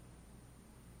things.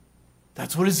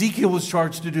 That's what Ezekiel was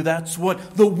charged to do. That's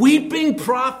what the weeping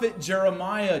prophet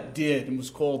Jeremiah did and was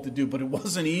called to do. But it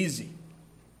wasn't easy.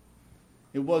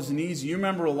 It wasn't easy. You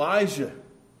remember Elijah.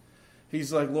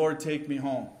 He's like, Lord, take me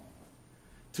home.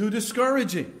 Too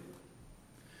discouraging.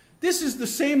 This is the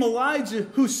same Elijah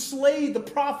who slayed the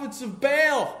prophets of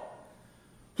Baal,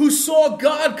 who saw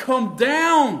God come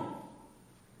down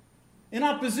in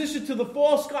opposition to the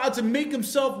false gods and make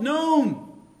Himself known.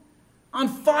 On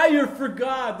fire for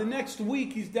God. The next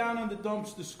week he's down in the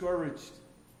dumps discouraged.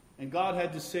 And God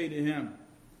had to say to him,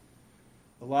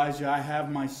 Elijah, I have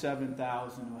my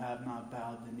 7,000 who have not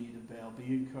bowed the knee to Baal. Be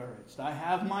encouraged. I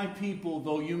have my people,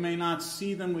 though you may not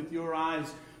see them with your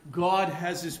eyes. God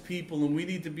has His people, and we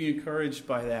need to be encouraged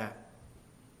by that.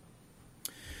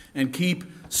 And keep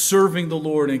serving the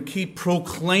Lord and keep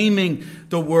proclaiming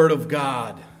the Word of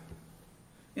God.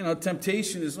 You know,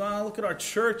 temptation is, well, look at our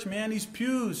church, man, these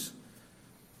pews.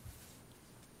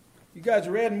 You guys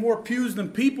are adding more pews than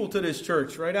people to this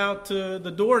church, right out to the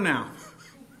door now.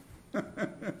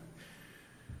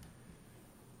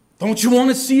 Don't you want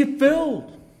to see it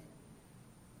filled?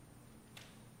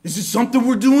 Is it something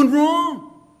we're doing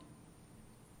wrong?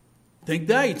 Think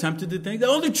that. You're tempted to think that.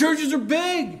 Oh, the churches are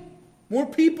big. More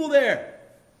people there.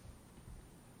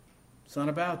 It's not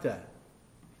about that.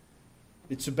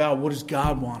 It's about what does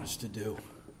God want us to do?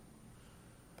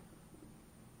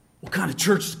 What kind of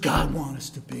church does God want us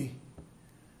to be?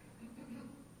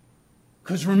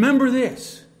 Because remember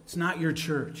this, it's not your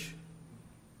church.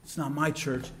 It's not my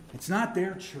church. It's not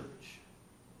their church.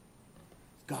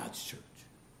 It's God's church.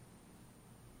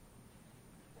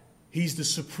 He's the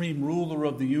supreme ruler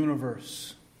of the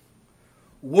universe.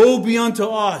 Woe be unto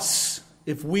us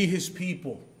if we, His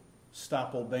people,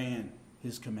 stop obeying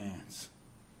His commands.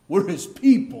 We're His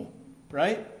people,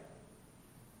 right?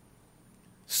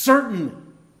 Certainly,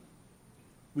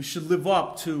 we should live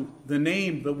up to the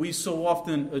name that we so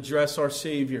often address our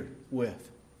Savior with.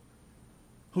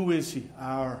 Who is He?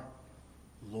 Our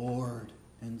Lord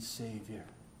and Savior.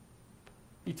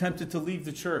 You tempted to leave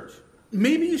the church?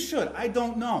 Maybe you should. I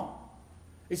don't know.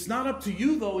 It's not up to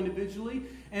you, though, individually,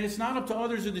 and it's not up to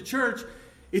others in the church.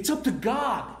 It's up to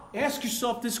God. Ask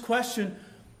yourself this question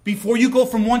before you go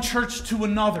from one church to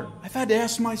another. I've had to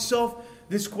ask myself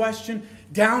this question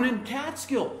down in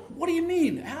Catskill. What do you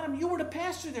mean? Adam, you were the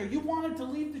pastor there. You wanted to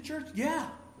leave the church?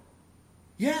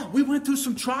 Yeah, we went through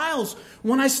some trials.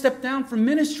 When I stepped down from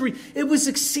ministry, it was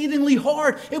exceedingly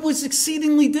hard. It was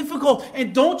exceedingly difficult.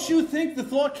 And don't you think the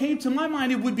thought came to my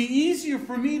mind, it would be easier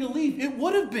for me to leave? It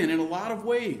would have been in a lot of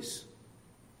ways.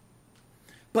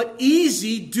 But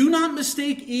easy, do not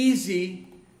mistake easy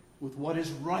with what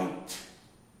is right.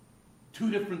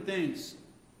 Two different things.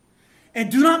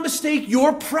 And do not mistake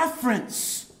your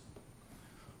preference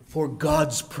for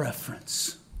God's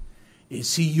preference.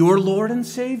 Is He your Lord and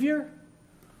Savior?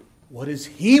 What does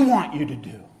He want you to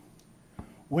do?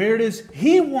 Where does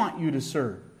He want you to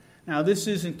serve? Now, this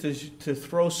isn't to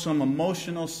throw some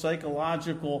emotional,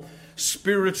 psychological,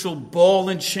 spiritual ball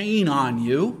and chain on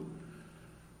you.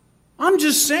 I'm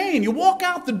just saying, you walk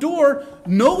out the door,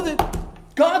 know that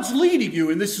God's leading you,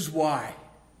 and this is why.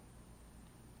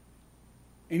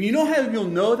 And you know how you'll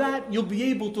know that? You'll be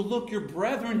able to look your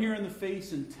brethren here in the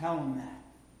face and tell them that.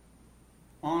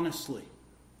 Honestly.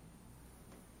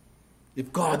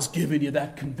 If God's given you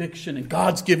that conviction and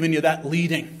God's given you that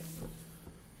leading.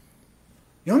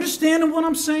 You understand what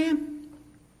I'm saying?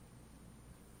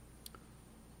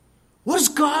 What does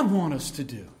God want us to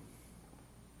do?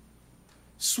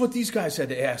 This is what these guys had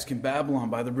to ask in Babylon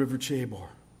by the river Chebar.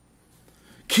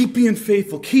 Keep being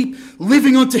faithful. Keep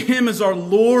living unto Him as our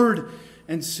Lord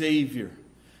and Savior.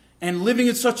 And living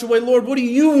in such a way, Lord, what do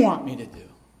you want me to do?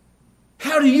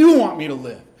 How do you want me to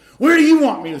live? Where do you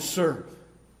want me to serve?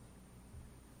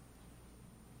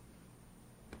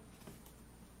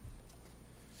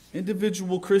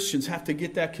 Individual Christians have to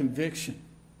get that conviction.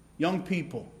 Young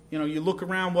people, You look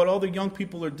around what other young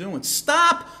people are doing.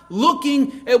 Stop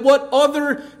looking at what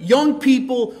other young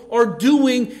people are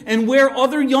doing and where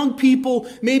other young people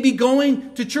may be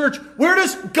going to church. Where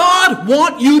does God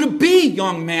want you to be,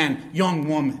 young man, young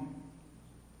woman?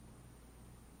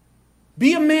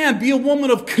 Be a man, be a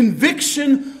woman of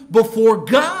conviction before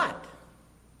God.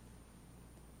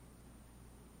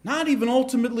 Not even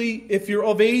ultimately, if you're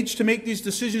of age to make these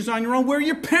decisions on your own, where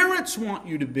your parents want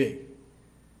you to be.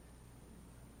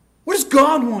 Where does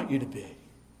God want you to be?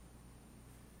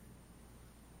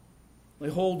 Lay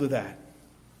hold of that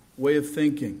way of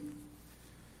thinking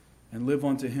and live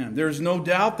unto Him. There is no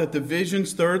doubt that the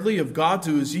visions, thirdly, of God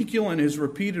to Ezekiel and his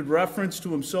repeated reference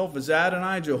to himself as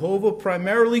Adonai, Jehovah,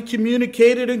 primarily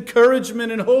communicated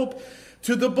encouragement and hope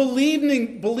to the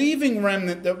believing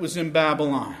remnant that was in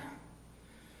Babylon.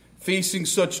 Facing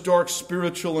such dark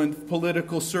spiritual and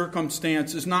political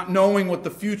circumstances, not knowing what the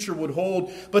future would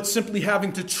hold, but simply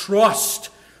having to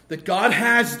trust that God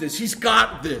has this. He's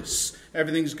got this.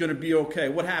 Everything's going to be okay.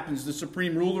 What happens? The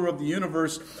supreme ruler of the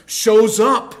universe shows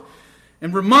up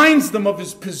and reminds them of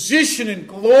His position and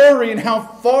glory and how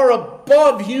far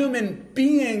above human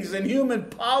beings and human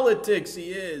politics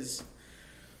He is.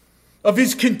 Of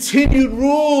His continued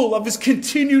rule, of His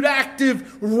continued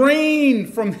active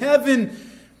reign from heaven,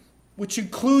 which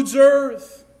includes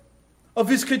earth, of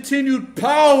His continued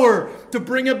power to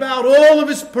bring about all of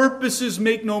His purposes,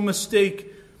 make no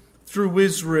mistake, through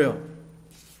Israel.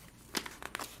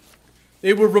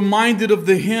 They were reminded of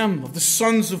the hymn of the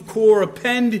sons of Korah,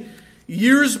 penned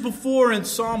years before in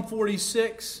Psalm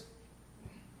 46.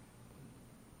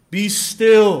 Be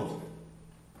still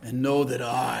and know that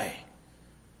I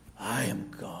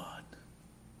am God.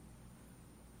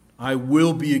 I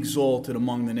will be exalted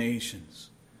among the nations.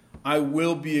 I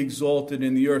will be exalted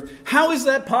in the earth. How is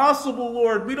that possible,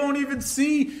 Lord? We don't even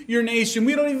see your nation.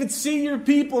 We don't even see your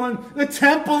people. And the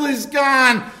temple is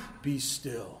gone. Be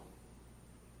still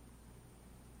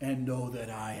and know that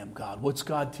I am God. What's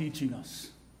God teaching us?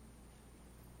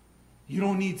 You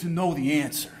don't need to know the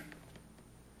answer.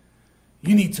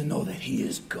 You need to know that He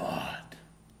is God.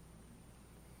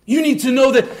 You need to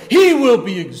know that He will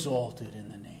be exalted in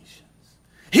the nations.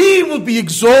 He will be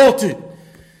exalted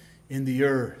in the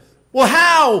earth. Well,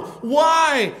 how?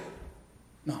 Why?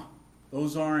 No,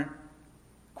 those aren't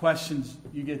questions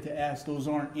you get to ask. Those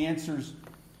aren't answers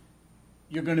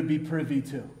you're going to be privy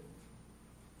to.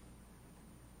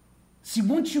 See,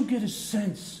 once you get a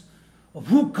sense of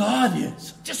who God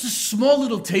is, just a small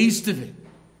little taste of it,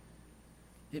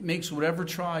 it makes whatever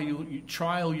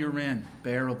trial you're in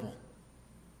bearable.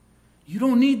 You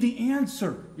don't need the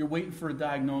answer. You're waiting for a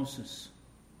diagnosis.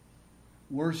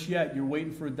 Worse yet, you're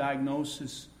waiting for a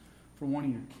diagnosis for one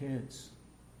of your kids.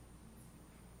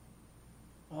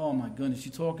 Oh my goodness,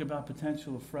 you talk about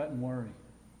potential of fret and worry.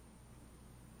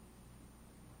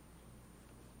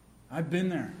 I've been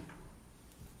there.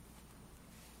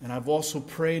 And I've also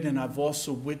prayed and I've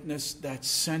also witnessed that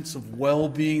sense of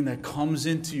well-being that comes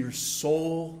into your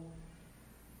soul.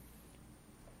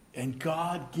 And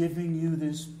God giving you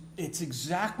this, it's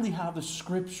exactly how the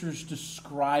Scriptures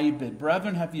describe it.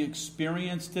 Brethren, have you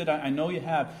experienced it? I know you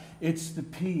have. It's the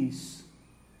peace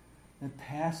that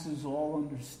passes all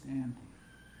understanding.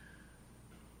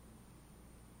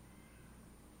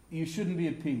 You shouldn't be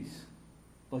at peace,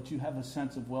 but you have a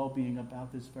sense of well-being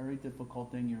about this very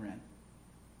difficult thing you're in.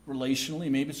 Relationally,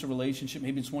 maybe it's a relationship,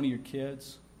 maybe it's one of your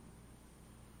kids.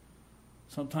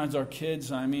 Sometimes our kids,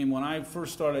 when I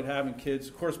first started having kids,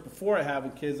 of course, before I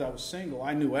having kids, I was single.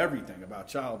 I knew everything about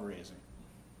child raising.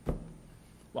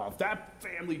 Well, if that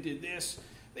family did this,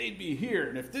 they'd be here.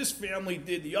 And if this family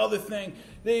did the other thing,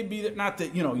 they'd be there. Not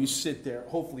that, you sit there.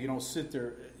 Hopefully you don't sit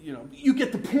there. You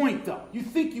get the point, though. You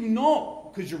think you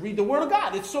know because you read the Word of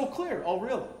God. It's so clear. Oh,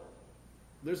 really?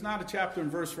 There's not a chapter and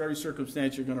verse for every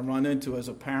circumstance you're going to run into as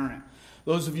a parent.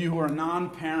 Those of you who are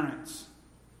non-parents,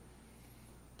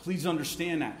 please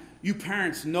understand that. You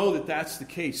parents know that that's the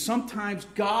case. Sometimes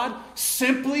God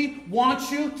simply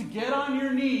wants you to get on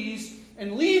your knees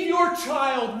and leave your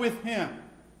child with Him.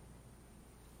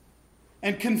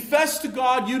 And confess to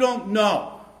God you don't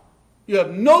know. You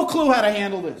have no clue how to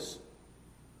handle this.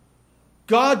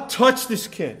 God, touch this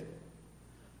kid.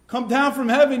 Come down from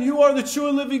heaven. You are the true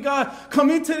and living God. Come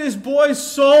into this boy's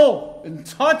soul and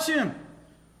touch him.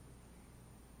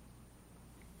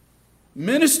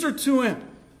 Minister to him.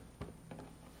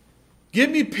 Give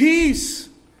me peace.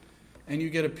 And you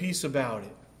get a peace about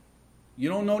it. You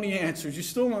don't know the answers. You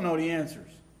still don't know the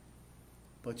answers.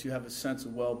 But you have a sense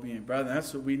of well-being. Brother,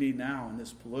 that's what we need now in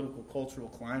this political, cultural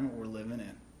climate we're living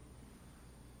in.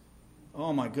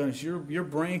 Oh my goodness, your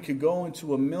brain could go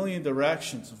into a million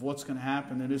directions of what's going to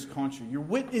happen in this country. You're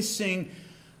witnessing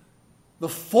the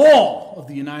fall of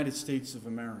the United States of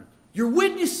America. You're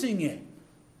witnessing it.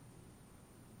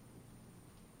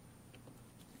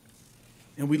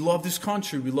 And we love this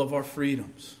country. We love our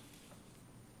freedoms.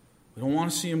 We don't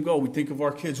want to see them go. We think of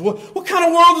our kids. What kind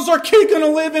of world is our kid going to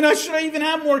live in? Should I even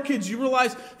have more kids? You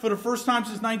realize for the first time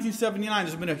since 1979,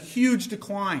 there's been a huge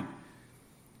decline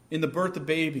in the birth of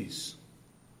babies.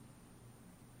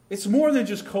 It's more than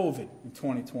just COVID in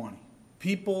 2020.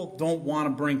 People don't want to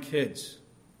bring kids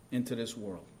into this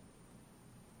world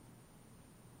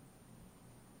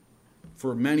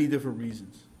for many different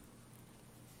reasons.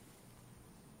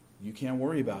 You can't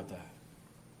worry about that.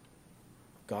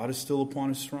 God is still upon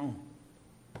his throne.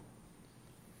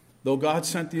 Though God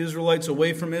sent the Israelites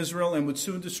away from Israel and would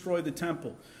soon destroy the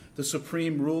temple, the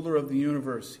supreme ruler of the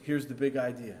universe, here's the big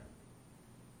idea.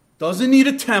 Doesn't need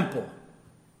a temple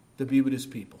to be with his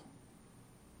people.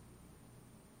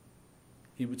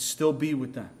 He would still be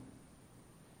with them,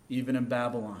 even in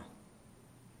Babylon.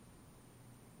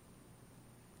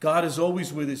 God is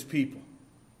always with his people.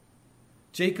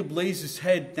 Jacob lays his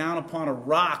head down upon a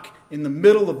rock in the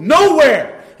middle of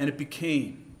nowhere, and it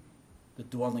became the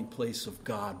dwelling place of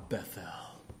God, Bethel.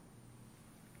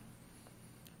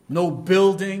 No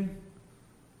building,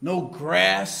 no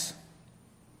grass,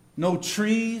 no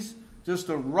trees, just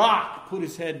a rock. Put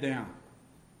his head down.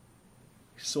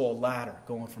 He saw a ladder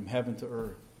going from heaven to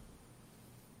earth.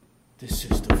 This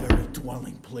is the very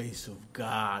dwelling place of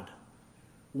God.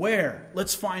 Where?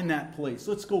 Let's find that place.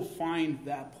 Let's go find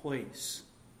that place.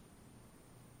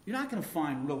 You're not going to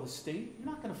find real estate. You're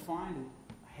not going to find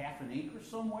a half an acre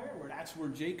somewhere where that's where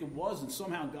Jacob was and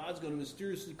somehow God's going to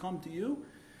mysteriously come to you.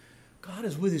 God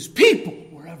is with his people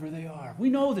wherever they are. We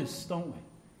know this, don't we?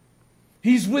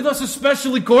 He's with us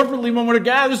especially corporately when we're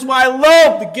gathered. This is why I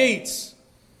love the gates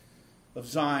of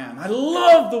Zion. I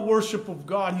love the worship of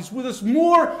God. He's with us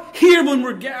more here when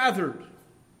we're gathered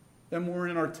than we're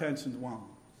in our tents and dwellings.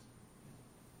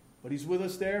 But he's with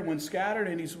us there when scattered,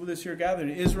 and he's with us here gathered.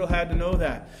 And Israel had to know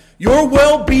that. Your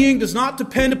well-being does not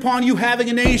depend upon you having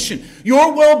a nation.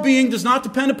 Your well-being does not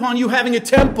depend upon you having a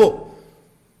temple.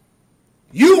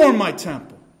 You are my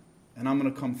temple, and I'm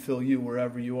going to come fill you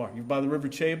wherever you are. You're by the river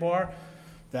Chebar,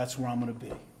 that's where I'm going to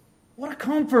be. What a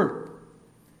comfort.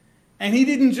 And he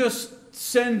didn't just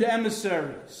send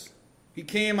emissaries. He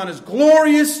came on his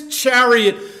glorious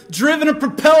chariot, driven and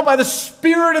propelled by the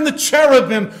Spirit and the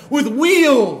cherubim, with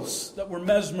wheels that were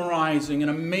mesmerizing and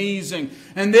amazing.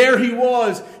 And there he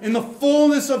was, in the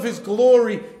fullness of his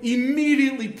glory,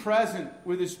 immediately present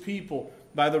with his people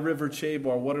by the river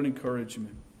Chebar. What an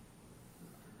encouragement.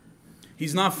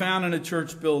 He's not found in a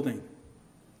church building.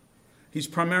 He's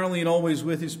primarily and always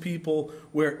with his people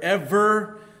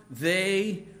wherever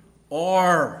they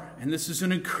are. And this is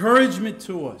an encouragement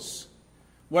to us.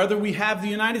 Whether we have the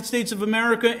United States of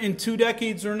America in 2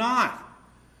 decades or not,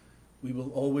 we will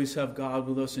always have God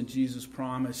with us, and Jesus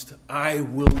promised, I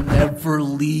will never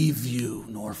leave you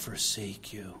nor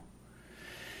forsake you.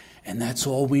 And that's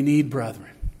all we need,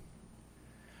 brethren.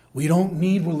 We don't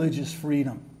need religious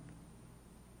freedom.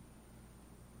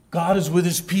 God is with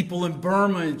his people in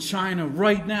Burma and China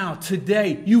right now,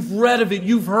 today. You've read of it.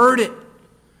 You've heard it.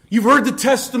 You've heard the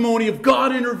testimony of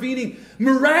God intervening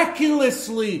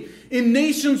miraculously in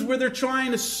nations where they're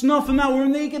trying to snuff him out, where they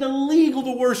make it illegal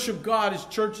to worship God. His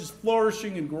church is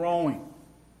flourishing and growing,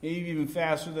 maybe even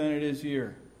faster than it is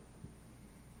here.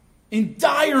 In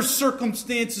dire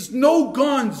circumstances, no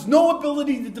guns, no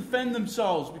ability to defend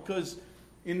themselves, because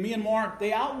in Myanmar,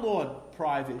 they outlawed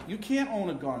private. You can't own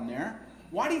a gun there.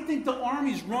 Why do you think the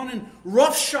army's running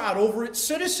roughshod over its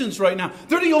citizens right now?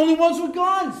 They're the only ones with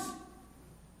guns.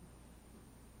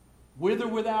 With or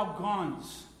without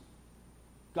guns,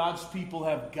 God's people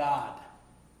have God.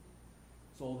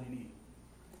 That's all they need.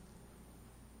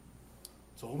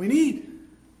 That's all we need.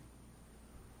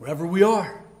 Wherever we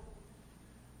are,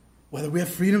 whether we have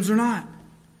freedoms or not,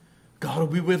 God will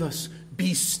be with us.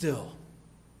 Be still.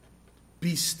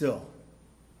 Be still.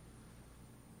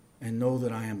 And know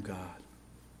that I am God.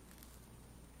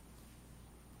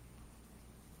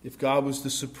 If God was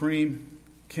the supreme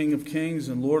King of Kings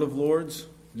and Lord of Lords,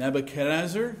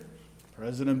 Nebuchadnezzar,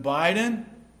 President Biden,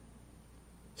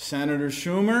 Senator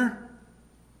Schumer,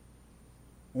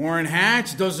 Orrin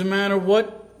Hatch, doesn't matter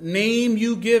what name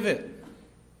you give it.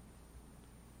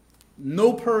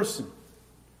 No person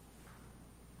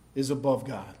is above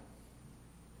God.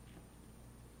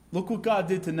 Look what God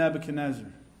did to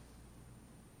Nebuchadnezzar.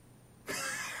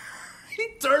 He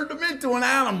turned him into an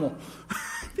animal.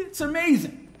 It's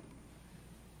amazing.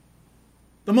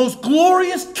 the most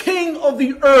glorious king of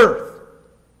the earth,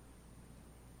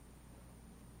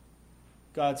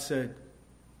 God said,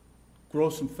 grow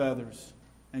some feathers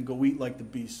and go eat like the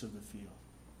beasts of the field.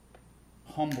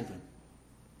 Humbled him.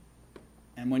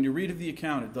 And when you read of the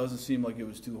account, it doesn't seem like it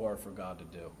was too hard for God to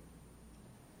do.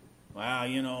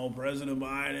 Wow, President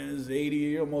Biden is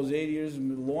almost 80 years.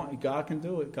 God can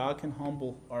do it. God can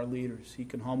humble our leaders. He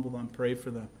can humble them. Pray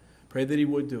for them. Pray that He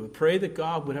would do it. Pray that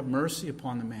God would have mercy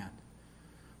upon the man.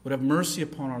 Would have mercy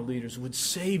upon our leaders. Would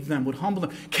save them. Would humble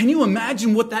them. Can you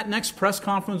imagine what that next press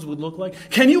conference would look like?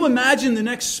 Can you imagine the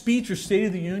next speech or State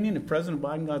of the Union if President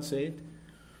Biden got saved?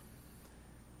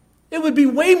 It would be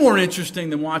way more interesting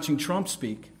than watching Trump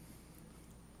speak.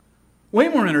 Way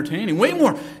more entertaining, way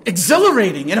more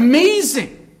exhilarating and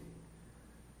amazing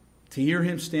to hear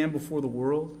him stand before the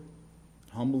world,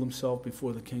 humble himself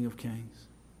before the King of Kings.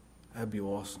 That'd be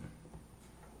awesome.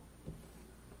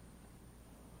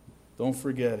 Don't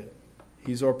forget it.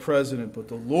 He's our president, but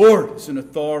the Lord is in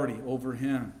authority over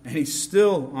him. And He's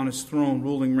still on His throne,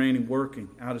 ruling, reigning, working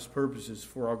out His purposes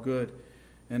for our good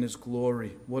and His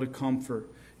glory. What a comfort.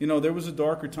 There was a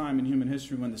darker time in human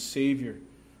history when the Savior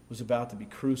was about to be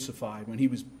crucified, when He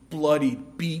was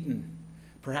bloodied, beaten.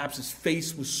 Perhaps His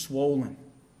face was swollen.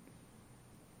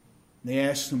 They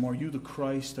asked Him, are you the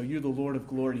Christ? Are you the Lord of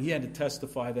glory? He had to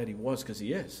testify that He was, because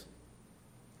He is.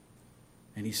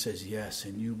 And He says, yes,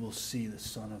 and you will see the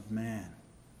Son of Man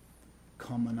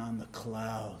coming on the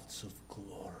clouds of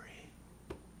glory.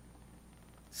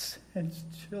 Sends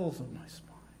chills on my spine.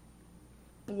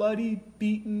 Bloody,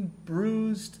 beaten,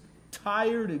 bruised,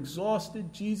 tired,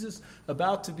 exhausted Jesus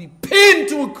about to be pinned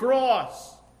to a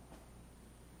cross.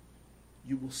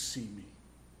 You will see me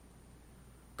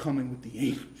coming with the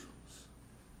angels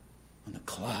on the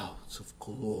clouds of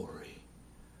glory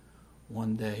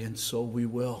one day, and so we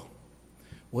will.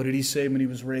 What did He say when He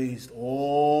was raised?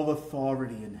 All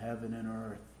authority in heaven and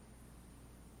earth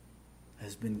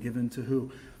has been given to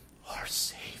who? Our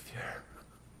Savior.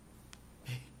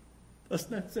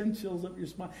 Doesn't that send chills up your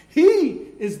spine? He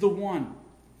is the one.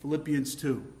 Philippians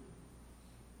 2.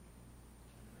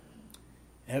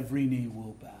 Every knee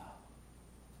will bow.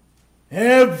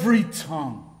 Every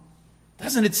tongue.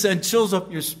 Doesn't it send chills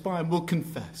up your spine? Will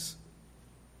confess.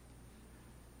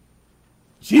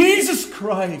 Jesus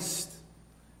Christ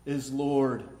is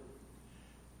Lord.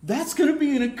 That's going to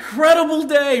be an incredible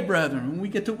day, brethren, when we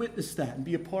get to witness that and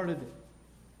be a part of it.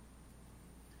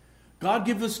 God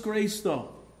give us grace,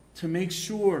 though, to make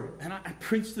sure, and I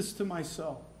preach this to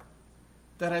myself,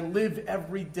 that I live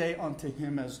every day unto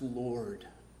Him as Lord.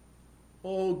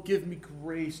 Oh, give me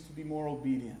grace to be more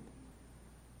obedient.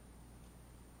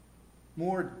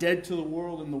 More dead to the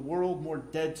world and the world more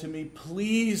dead to me.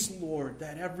 Please, Lord,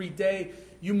 that every day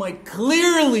You might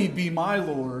clearly be my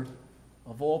Lord.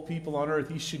 Of all people on earth,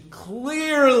 He should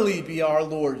clearly be our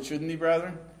Lord, shouldn't He,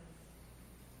 brethren?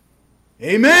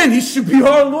 Amen. He should be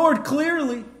our Lord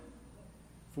clearly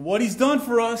for what He's done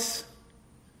for us.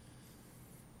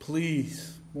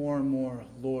 Please, more and more,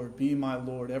 Lord, be my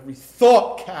Lord. Every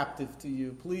thought captive to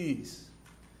You, please.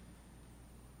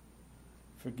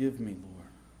 Forgive me, Lord.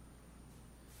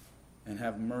 And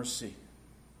have mercy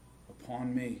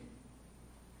upon me.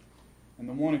 And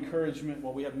the one encouragement,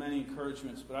 well, we have many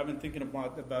encouragements, but I've been thinking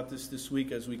about this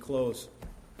week as we close.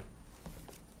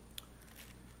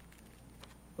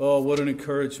 Oh, what an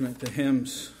encouragement. The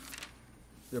hymns,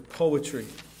 their poetry,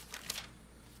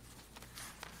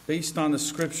 based on the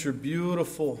Scripture,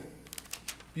 beautiful,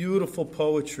 beautiful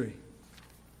poetry.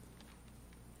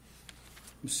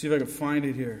 Let me see if I can find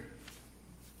it here.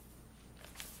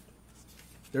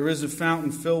 There is a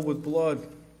fountain filled with blood.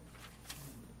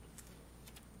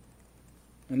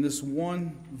 And this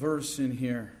one verse in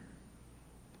here.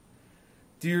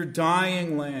 Dear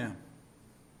dying Lamb,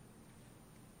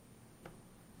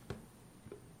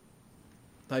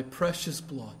 Thy precious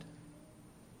blood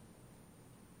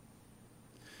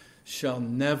shall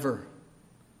never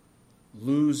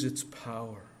lose its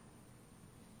power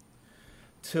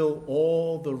till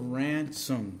all the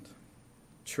ransomed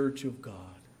church of God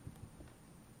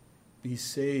be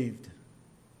saved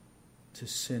to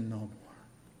sin no more.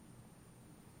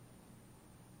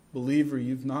 Believer,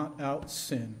 you've not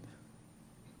outsinned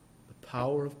the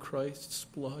power of Christ's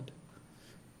blood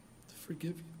to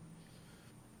forgive you.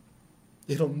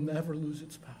 It'll never lose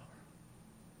its power.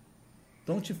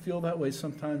 Don't you feel that way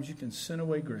sometimes? You can sin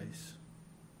away grace.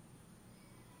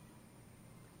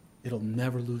 It'll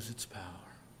never lose its power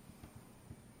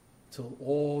till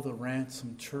all the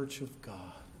ransomed church of God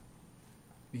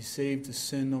be saved to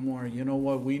sin no more. You know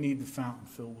what? We need the fountain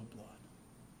filled with blood.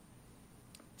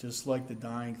 Just like the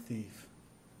dying thief.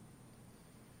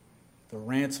 The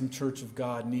ransomed church of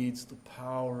God needs the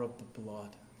power of the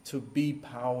blood to be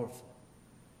powerful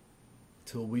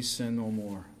till we sin no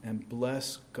more. And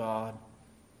bless God,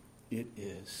 it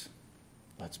is.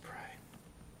 Let's pray.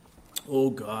 Oh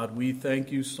God, we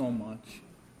thank you so much.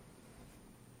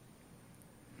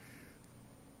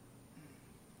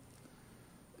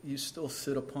 You still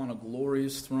sit upon a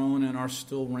glorious throne and are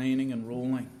still reigning and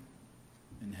ruling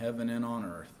in heaven and on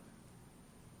earth.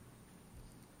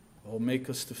 Oh, make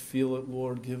us to feel it,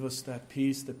 Lord. Give us that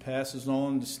peace that passes all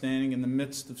understanding in the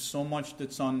midst of so much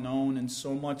that's unknown and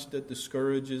so much that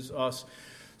discourages us.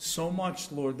 So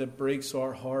much, Lord, that breaks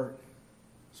our heart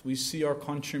as we see our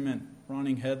countrymen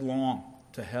running headlong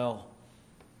to hell.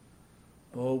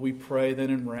 Oh, we pray that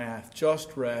in wrath,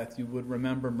 just wrath, you would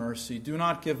remember mercy. Do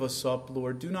not give us up,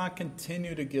 Lord. Do not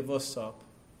continue to give us up.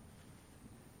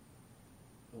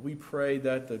 But we pray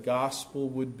that the gospel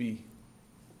would be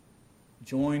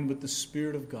joined with the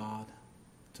Spirit of God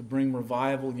to bring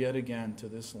revival yet again to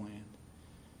this land.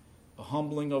 A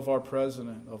humbling of our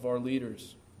president, of our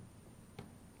leaders.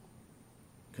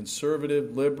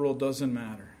 Conservative, liberal, doesn't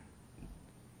matter.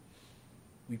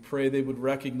 We pray they would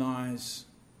recognize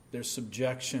their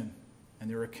subjection and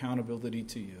their accountability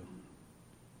to you.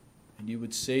 And you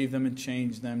would save them and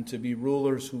change them to be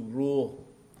rulers who rule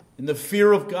in the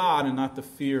fear of God and not the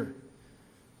fear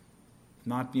of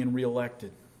not being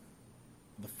reelected,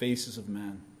 the faces of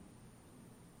men.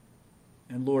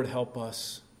 And Lord, help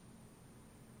us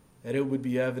that it would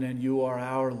be evident you are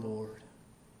our Lord.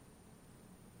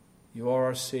 You are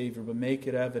our Savior, but make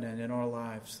it evident in our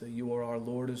lives that you are our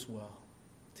Lord as well.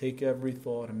 Take every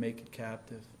thought and make it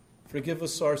captive. Forgive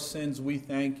us our sins. We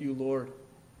thank you, Lord,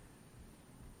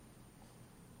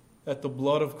 that the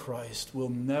blood of Christ will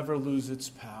never lose its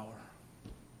power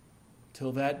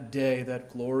till that day,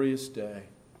 that glorious day,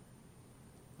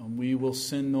 and we will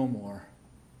sin no more.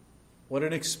 What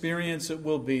an experience it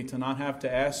will be to not have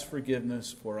to ask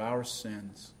forgiveness for our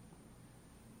sins,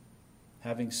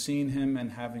 having seen him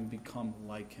and having become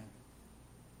like him.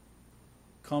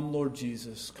 Come, Lord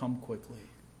Jesus, come quickly.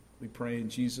 We pray in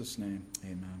Jesus' name,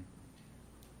 amen.